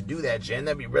 you should do that, Jen.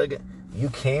 That'd be really good. You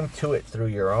came to it through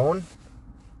your own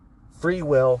free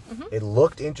will. It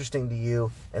looked interesting to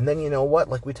you. And then, you know what?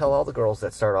 Like we tell all the girls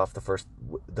that start off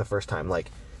the first time, like,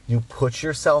 you put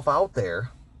yourself out there,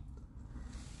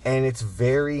 and it's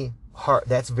very hard.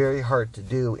 That's very hard to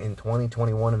do in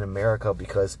 2021 in America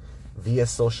because via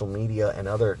social media and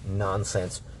other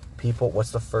nonsense, people, what's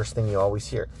the first thing you always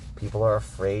hear? People are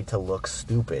afraid to look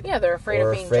stupid. Yeah, they're afraid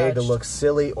of being judged. Or afraid to look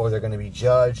silly, or they're going to be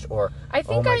judged, or, I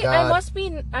think oh my God.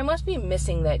 I must be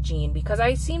missing that gene because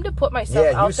I seem to put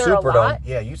myself out there a lot.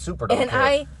 You super don't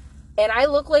care. And I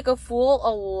look like a fool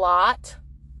a lot,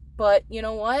 but you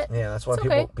know what? Yeah, that's why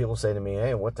people say to me,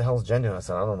 hey, what the hell's Jen doing? I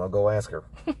said, I don't know, go ask her.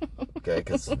 Okay,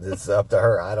 because it's up to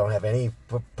her. I don't have any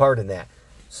part in that.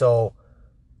 So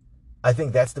I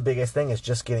think that's the biggest thing is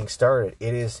just getting started.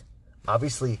 It is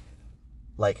obviously,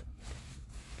 like,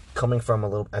 coming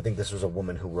from I think this was a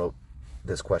woman who wrote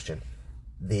this question.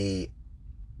 The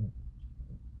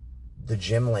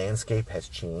gym landscape has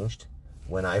changed.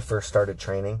 When I first started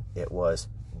training, it was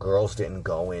girls didn't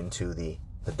go into the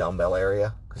dumbbell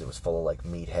area because it was full of, like,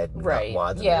 meathead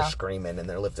wads, and they're screaming and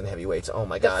they're lifting heavy weights. Oh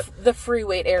my God. The free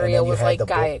weight area was like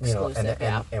guy exclusive.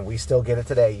 And we still get it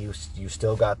today. You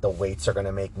still got the weights are going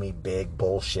to make me big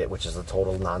bullshit, which is a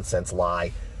total nonsense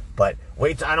lie. But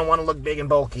weights, I don't want to look big and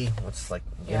bulky. It's like,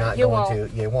 you're not going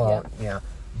to. You won't. Yeah.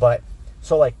 But,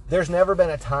 so, like, there's never been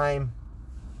a time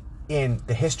in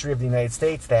the history of the United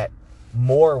States that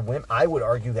more women, I would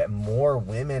argue that more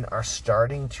women are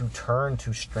starting to turn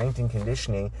to strength and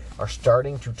conditioning, are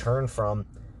starting to turn from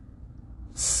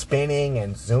spinning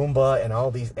and Zumba and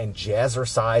all these, and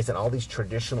jazzercise and all these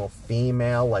traditional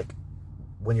female, like,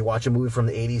 when you watch a movie from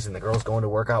the 80s and the girl's going to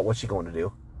work out, what's she going to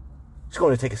do? She's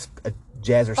going to take a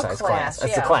jazzercise class.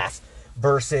 That's the class.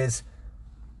 Versus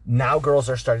now girls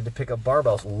are starting to pick up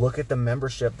barbells. Look at the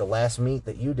membership, the last meet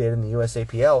that you did in the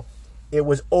USAPL. It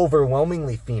was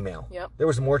overwhelmingly female. Yep. There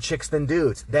was more chicks than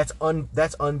dudes. That's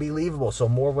unbelievable. So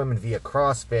more women via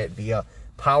CrossFit, via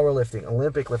powerlifting,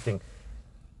 Olympic lifting.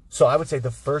 So I would say the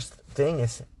first thing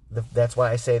is, that's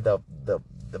why I say the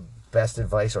best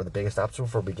advice or the biggest obstacle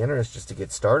for a beginner is just to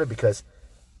get started, because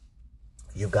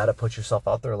you've got to put yourself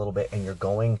out there a little bit, and you're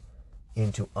going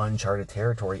into uncharted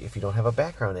territory if you don't have a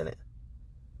background in it.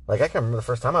 Like, I can remember the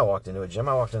first time I walked into a gym.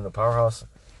 I walked into a Powerhouse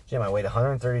gym. I weighed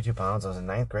 132 pounds. I was in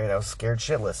 9th grade. I was scared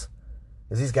shitless.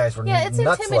 Because these guys were it's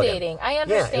nuts intimidating. I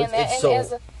understand that.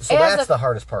 So that's the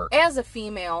hardest part. As a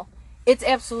female, it's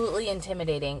absolutely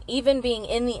intimidating. Even being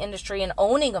in the industry and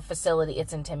owning a facility,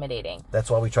 it's intimidating. That's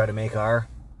why we try to make our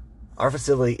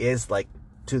facility is, like,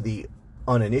 to the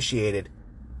uninitiated,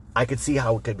 I could see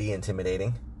how it could be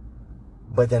intimidating.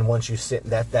 But then once you sit,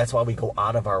 that's why we go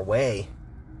out of our way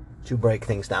to break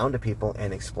things down to people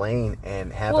and explain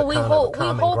and have a common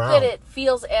ground. We hope that it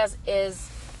feels as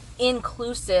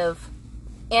inclusive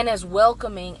and as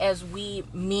welcoming as we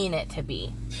mean it to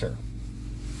be. Sure.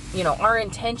 You know, our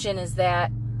intention is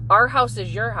that our house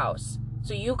is your house.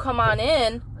 So you come on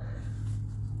in.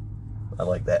 I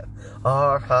like that.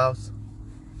 Our house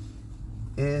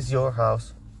is your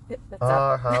house.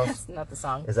 Our house. That's not the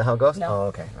song. Is that how it goes? No. Oh,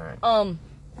 okay. All right.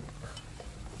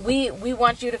 We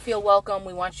want you to feel welcome.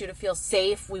 We want you to feel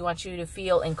safe. We want you to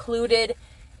feel included.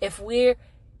 If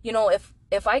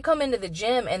I come into the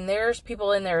gym and there's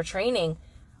people in there training,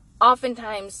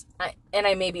 oftentimes,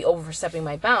 I may be overstepping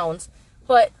my bounds,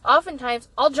 but oftentimes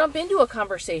I'll jump into a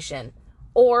conversation,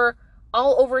 or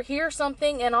I'll overhear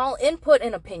something and I'll input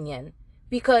an opinion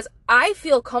because I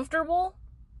feel comfortable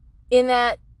in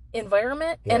that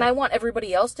environment, and I want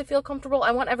everybody else to feel comfortable.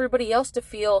 I want everybody else to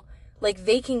feel like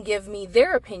they can give me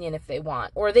their opinion if they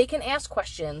want, or they can ask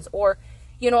questions, or,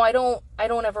 I don't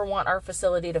ever want our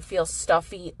facility to feel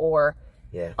stuffy or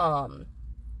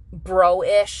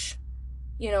bro-ish.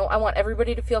 I want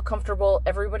everybody to feel comfortable,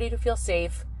 everybody to feel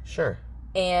safe. Sure.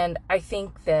 And I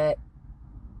think that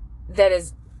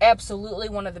is absolutely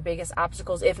one of the biggest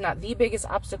obstacles, if not the biggest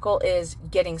obstacle, is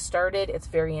getting started. It's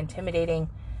very intimidating,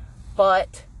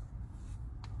 but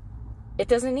it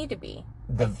doesn't need to be.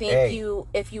 I think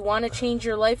if you want to change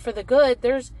your life for the good,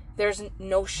 there's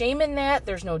no shame in that.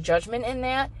 There's no judgment in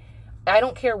that. I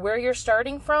don't care where you're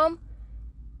starting from.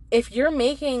 If you're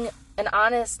making an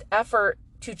honest effort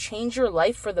to change your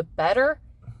life for the better,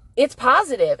 it's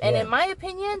positive. And in my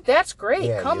opinion, that's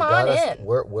great. Come on in.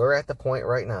 We're at the point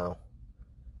right now,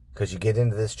 because you get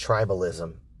into this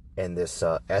tribalism and this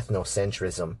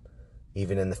ethnocentrism,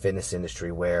 even in the fitness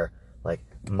industry, where, like,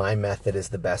 my method is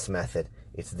the best method.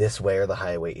 It's this way or the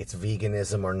highway. It's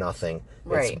veganism or nothing.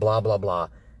 Right. It's blah, blah, blah.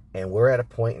 And we're at a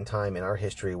point in time in our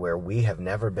history where we have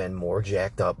never been more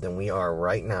jacked up than we are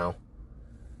right now.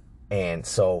 And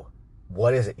so,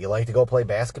 what is it? You like to go play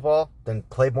basketball? Then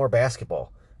play more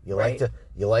basketball. You want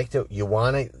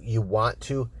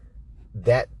to,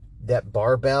 that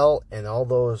barbell and all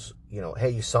those, hey,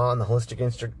 you saw on the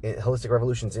Holistic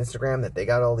Revolution's Instagram that they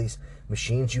got all these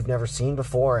machines you've never seen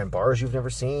before and bars you've never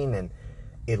seen, and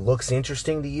it looks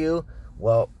interesting to you.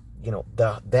 Well,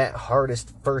 that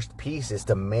hardest first piece is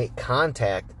to make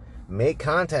contact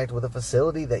with a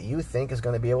facility that you think is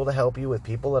going to be able to help you, with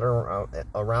people that are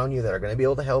around you that are going to be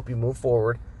able to help you move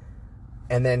forward.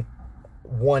 And then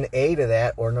 1A to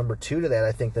that, or number 2 to that,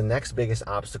 I think the next biggest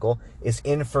obstacle is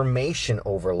information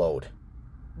overload.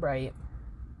 Right.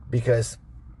 Because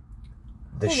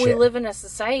we live in a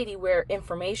society where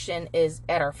information is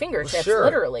at our fingertips,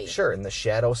 literally. Sure, and the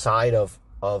shadow side of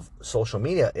social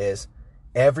media is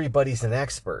everybody's an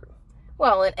expert.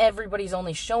 Well, and everybody's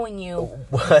only showing you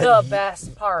the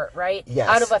best part, right? Yes.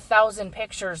 Out of 1,000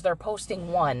 pictures, they're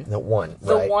posting one. The one,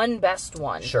 The right? one best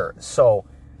one. Sure. So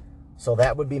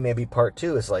that would be maybe part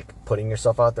 2, is like putting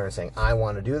yourself out there and saying, I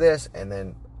want to do this, and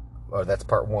then, or that's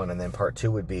part 1, and then part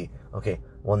 2 would be, okay,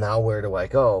 well, now where do I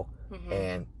go? Mm-hmm.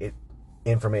 And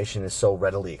information is so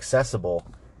readily accessible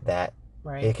that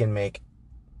it can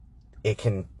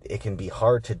be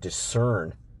hard to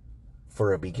discern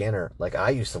for a beginner. Like, I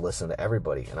used to listen to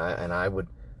everybody, and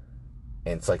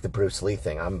it's like the Bruce Lee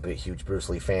thing. I'm a huge Bruce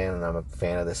Lee fan, and I'm a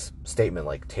fan of this statement,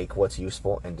 like, take what's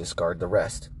useful and discard the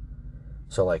rest.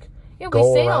 So, like,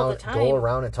 go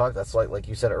around and talk. That's like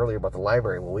you said earlier about the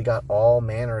library. Well, we got all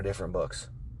manner of different books,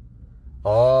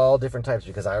 all different types,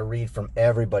 because I read from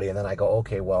everybody, and then I go,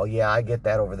 okay, well, yeah, I get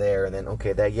that over there, and then,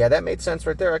 okay, that made sense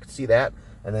right there. I could see that.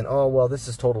 And then, oh, well, this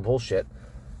is total bullshit.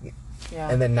 Yeah.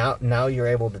 And then now you're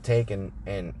able to take and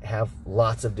have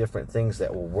lots of different things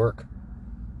that will work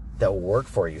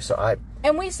for you.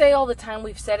 And we say all the time,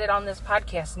 we've said it on this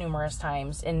podcast numerous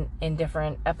times in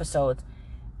different episodes,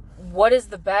 what is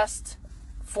the best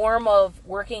form of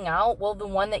working out? Well, the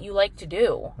one that you like to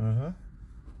do. Mm-hmm.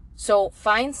 So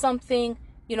find something,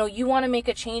 you want to make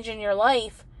a change in your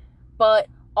life, but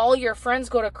all your friends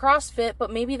go to CrossFit,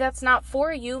 but maybe that's not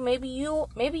for you. Maybe you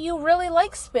really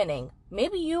like spinning.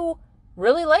 Maybe you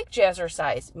really like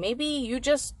jazzercise. Maybe you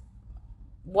just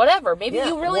whatever. Maybe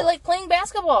you really like playing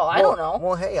basketball. I don't know.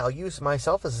 Well, hey, I'll use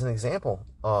myself as an example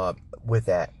with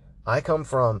that. I come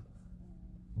from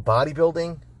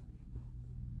bodybuilding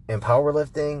and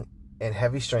powerlifting and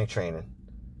heavy strength training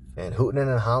and hooting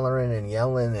and hollering and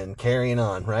yelling and carrying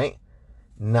on, right?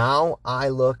 Now I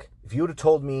look, if you would have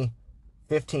told me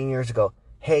 15 years ago,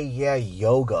 hey, yeah,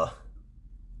 yoga,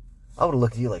 I would have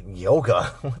looked at you like,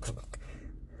 yoga?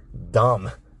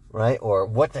 Dumb, right? Or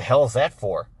what the hell is that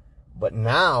for? But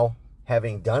now,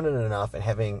 having done it enough and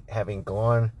having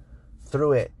gone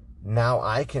through it, now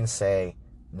I can say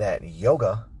that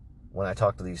yoga, when I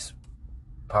talk to these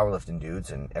powerlifting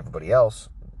dudes and everybody else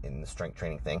in the strength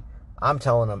training thing, I'm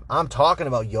telling them, I'm talking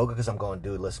about yoga because I'm going,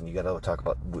 dude, listen, you got to talk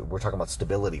about, we're talking about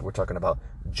stability. We're talking about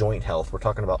joint health. We're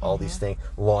talking about all these things,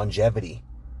 longevity.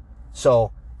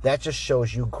 So that just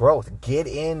shows you growth. Get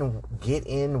in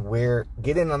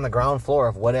on the ground floor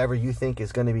of whatever you think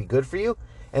is going to be good for you.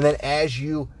 And then as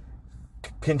you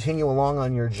continue along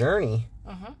on your journey,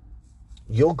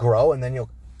 you'll grow, and then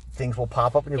things will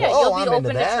pop up, and you'll go, I'm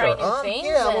into that.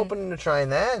 I'm open to trying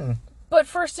that. But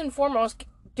first and foremost,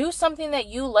 do something that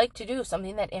you like to do,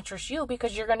 something that interests you,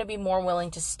 because you're going to be more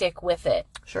willing to stick with it.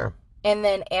 Sure. And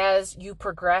then as you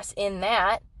progress in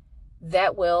that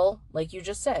will, like you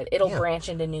just said, it'll branch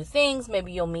into new things.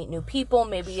 Maybe you'll meet new people.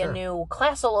 Maybe a new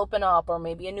class will open up, or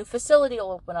maybe a new facility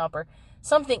will open up, or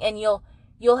something. And you'll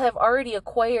have already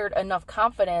acquired enough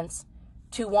confidence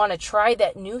to want to try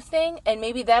that new thing, and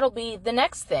maybe that'll be the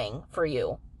next thing for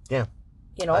you. Yeah.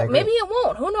 You know, maybe it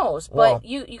won't. Who knows? But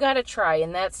you got to try,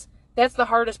 and that's the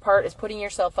hardest part, is putting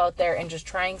yourself out there and just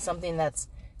trying something that's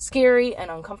scary and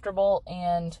uncomfortable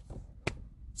and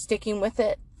sticking with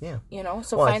it. Yeah. You know,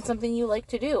 so find something you like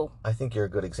to do. I think you're a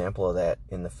good example of that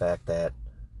in the fact that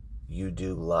you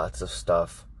do lots of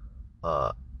stuff.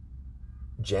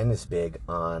 Jen is big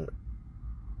on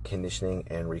conditioning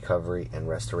and recovery and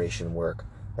restoration work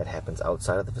that happens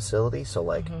outside of the facility. So,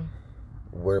 like,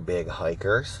 we're big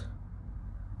hikers.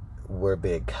 We're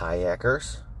big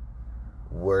kayakers.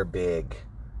 We're big,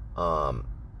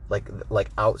 like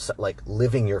outside, like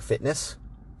living your fitness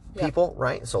people,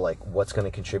 right? So, like, what's going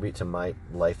to contribute to my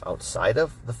life outside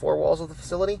of the four walls of the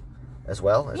facility as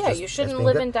well? You shouldn't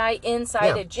live and die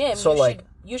inside a gym. So,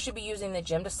 you should be using the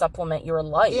gym to supplement your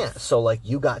life. Yeah, so, like,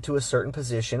 you got to a certain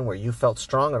position where you felt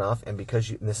strong enough, and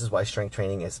because and this is why strength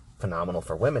training is phenomenal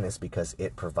for women, is because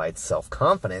it provides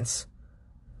self-confidence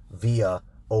via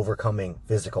overcoming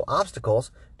physical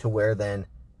obstacles, to where then,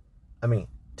 I mean,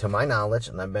 to my knowledge,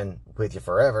 and I've been with you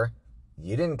forever,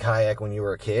 you didn't kayak when you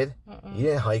were a kid. You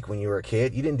didn't hike when you were a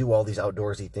kid. You didn't do all these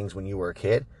outdoorsy things when you were a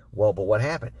kid. Well, but what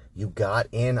happened? You got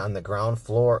in on the ground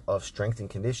floor of strength and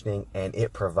conditioning, and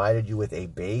it provided you with a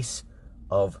base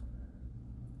of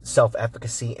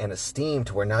self-efficacy and esteem,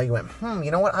 to where now you went, you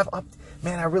know what?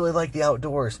 I really like the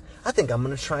outdoors. I think I'm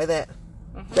going to try that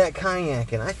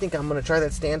kayaking. I think I'm going to try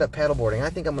that stand-up paddleboarding.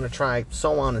 I think I'm going to try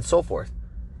so on and so forth.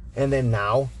 And then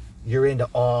now you're into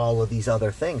all of these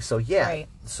other things. So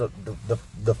so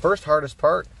the first hardest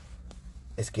part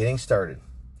is getting started.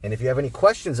 And if you have any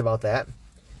questions about that,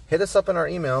 hit us up in our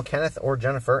email, Kenneth or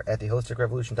Jennifer at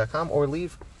theholisticrevolution.com, or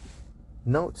leave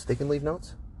notes. They can leave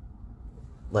notes,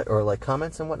 like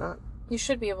comments and whatnot. You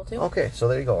should be able to. Okay, so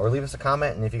there you go. Or leave us a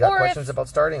comment, and if you got questions about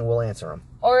starting, we'll answer them.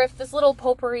 Or if this little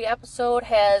potpourri episode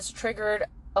has triggered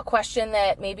a question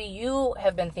that maybe you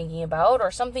have been thinking about,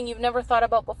 or something you've never thought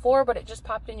about before, but it just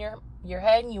popped in your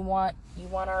head, and you want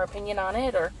our opinion on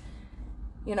it, or,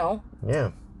 you know.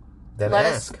 Yeah. Then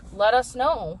ask. Let us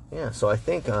know. Yeah, so I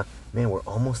think, we're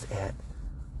almost at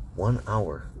 1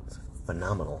 hour. It's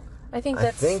phenomenal. I think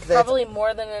that's probably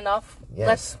more than enough.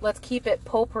 Yes. Let's keep it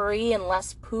potpourri and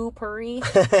less poo-pourri.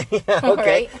 Yeah,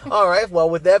 okay. All right. Well,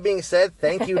 with that being said,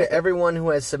 thank you to everyone who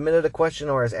has submitted a question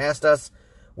or has asked us.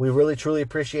 We really, truly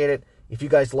appreciate it. If you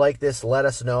guys like this, let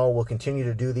us know. We'll continue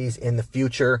to do these in the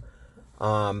future.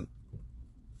 I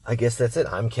guess that's it.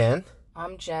 I'm Ken.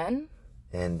 I'm Jen.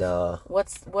 And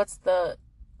what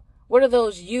are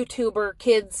those YouTuber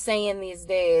kids saying these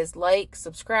days? Like,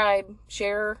 subscribe,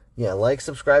 share. Yeah, like,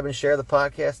 subscribe, and share the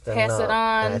podcast. And, pass it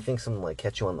on. And I think some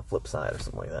catch you on the flip side or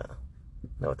something like that.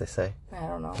 Know what they say? I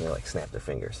don't know. They snap their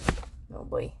fingers. Oh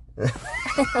boy.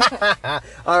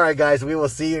 All right, guys. We will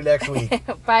see you next week.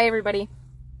 Bye, everybody.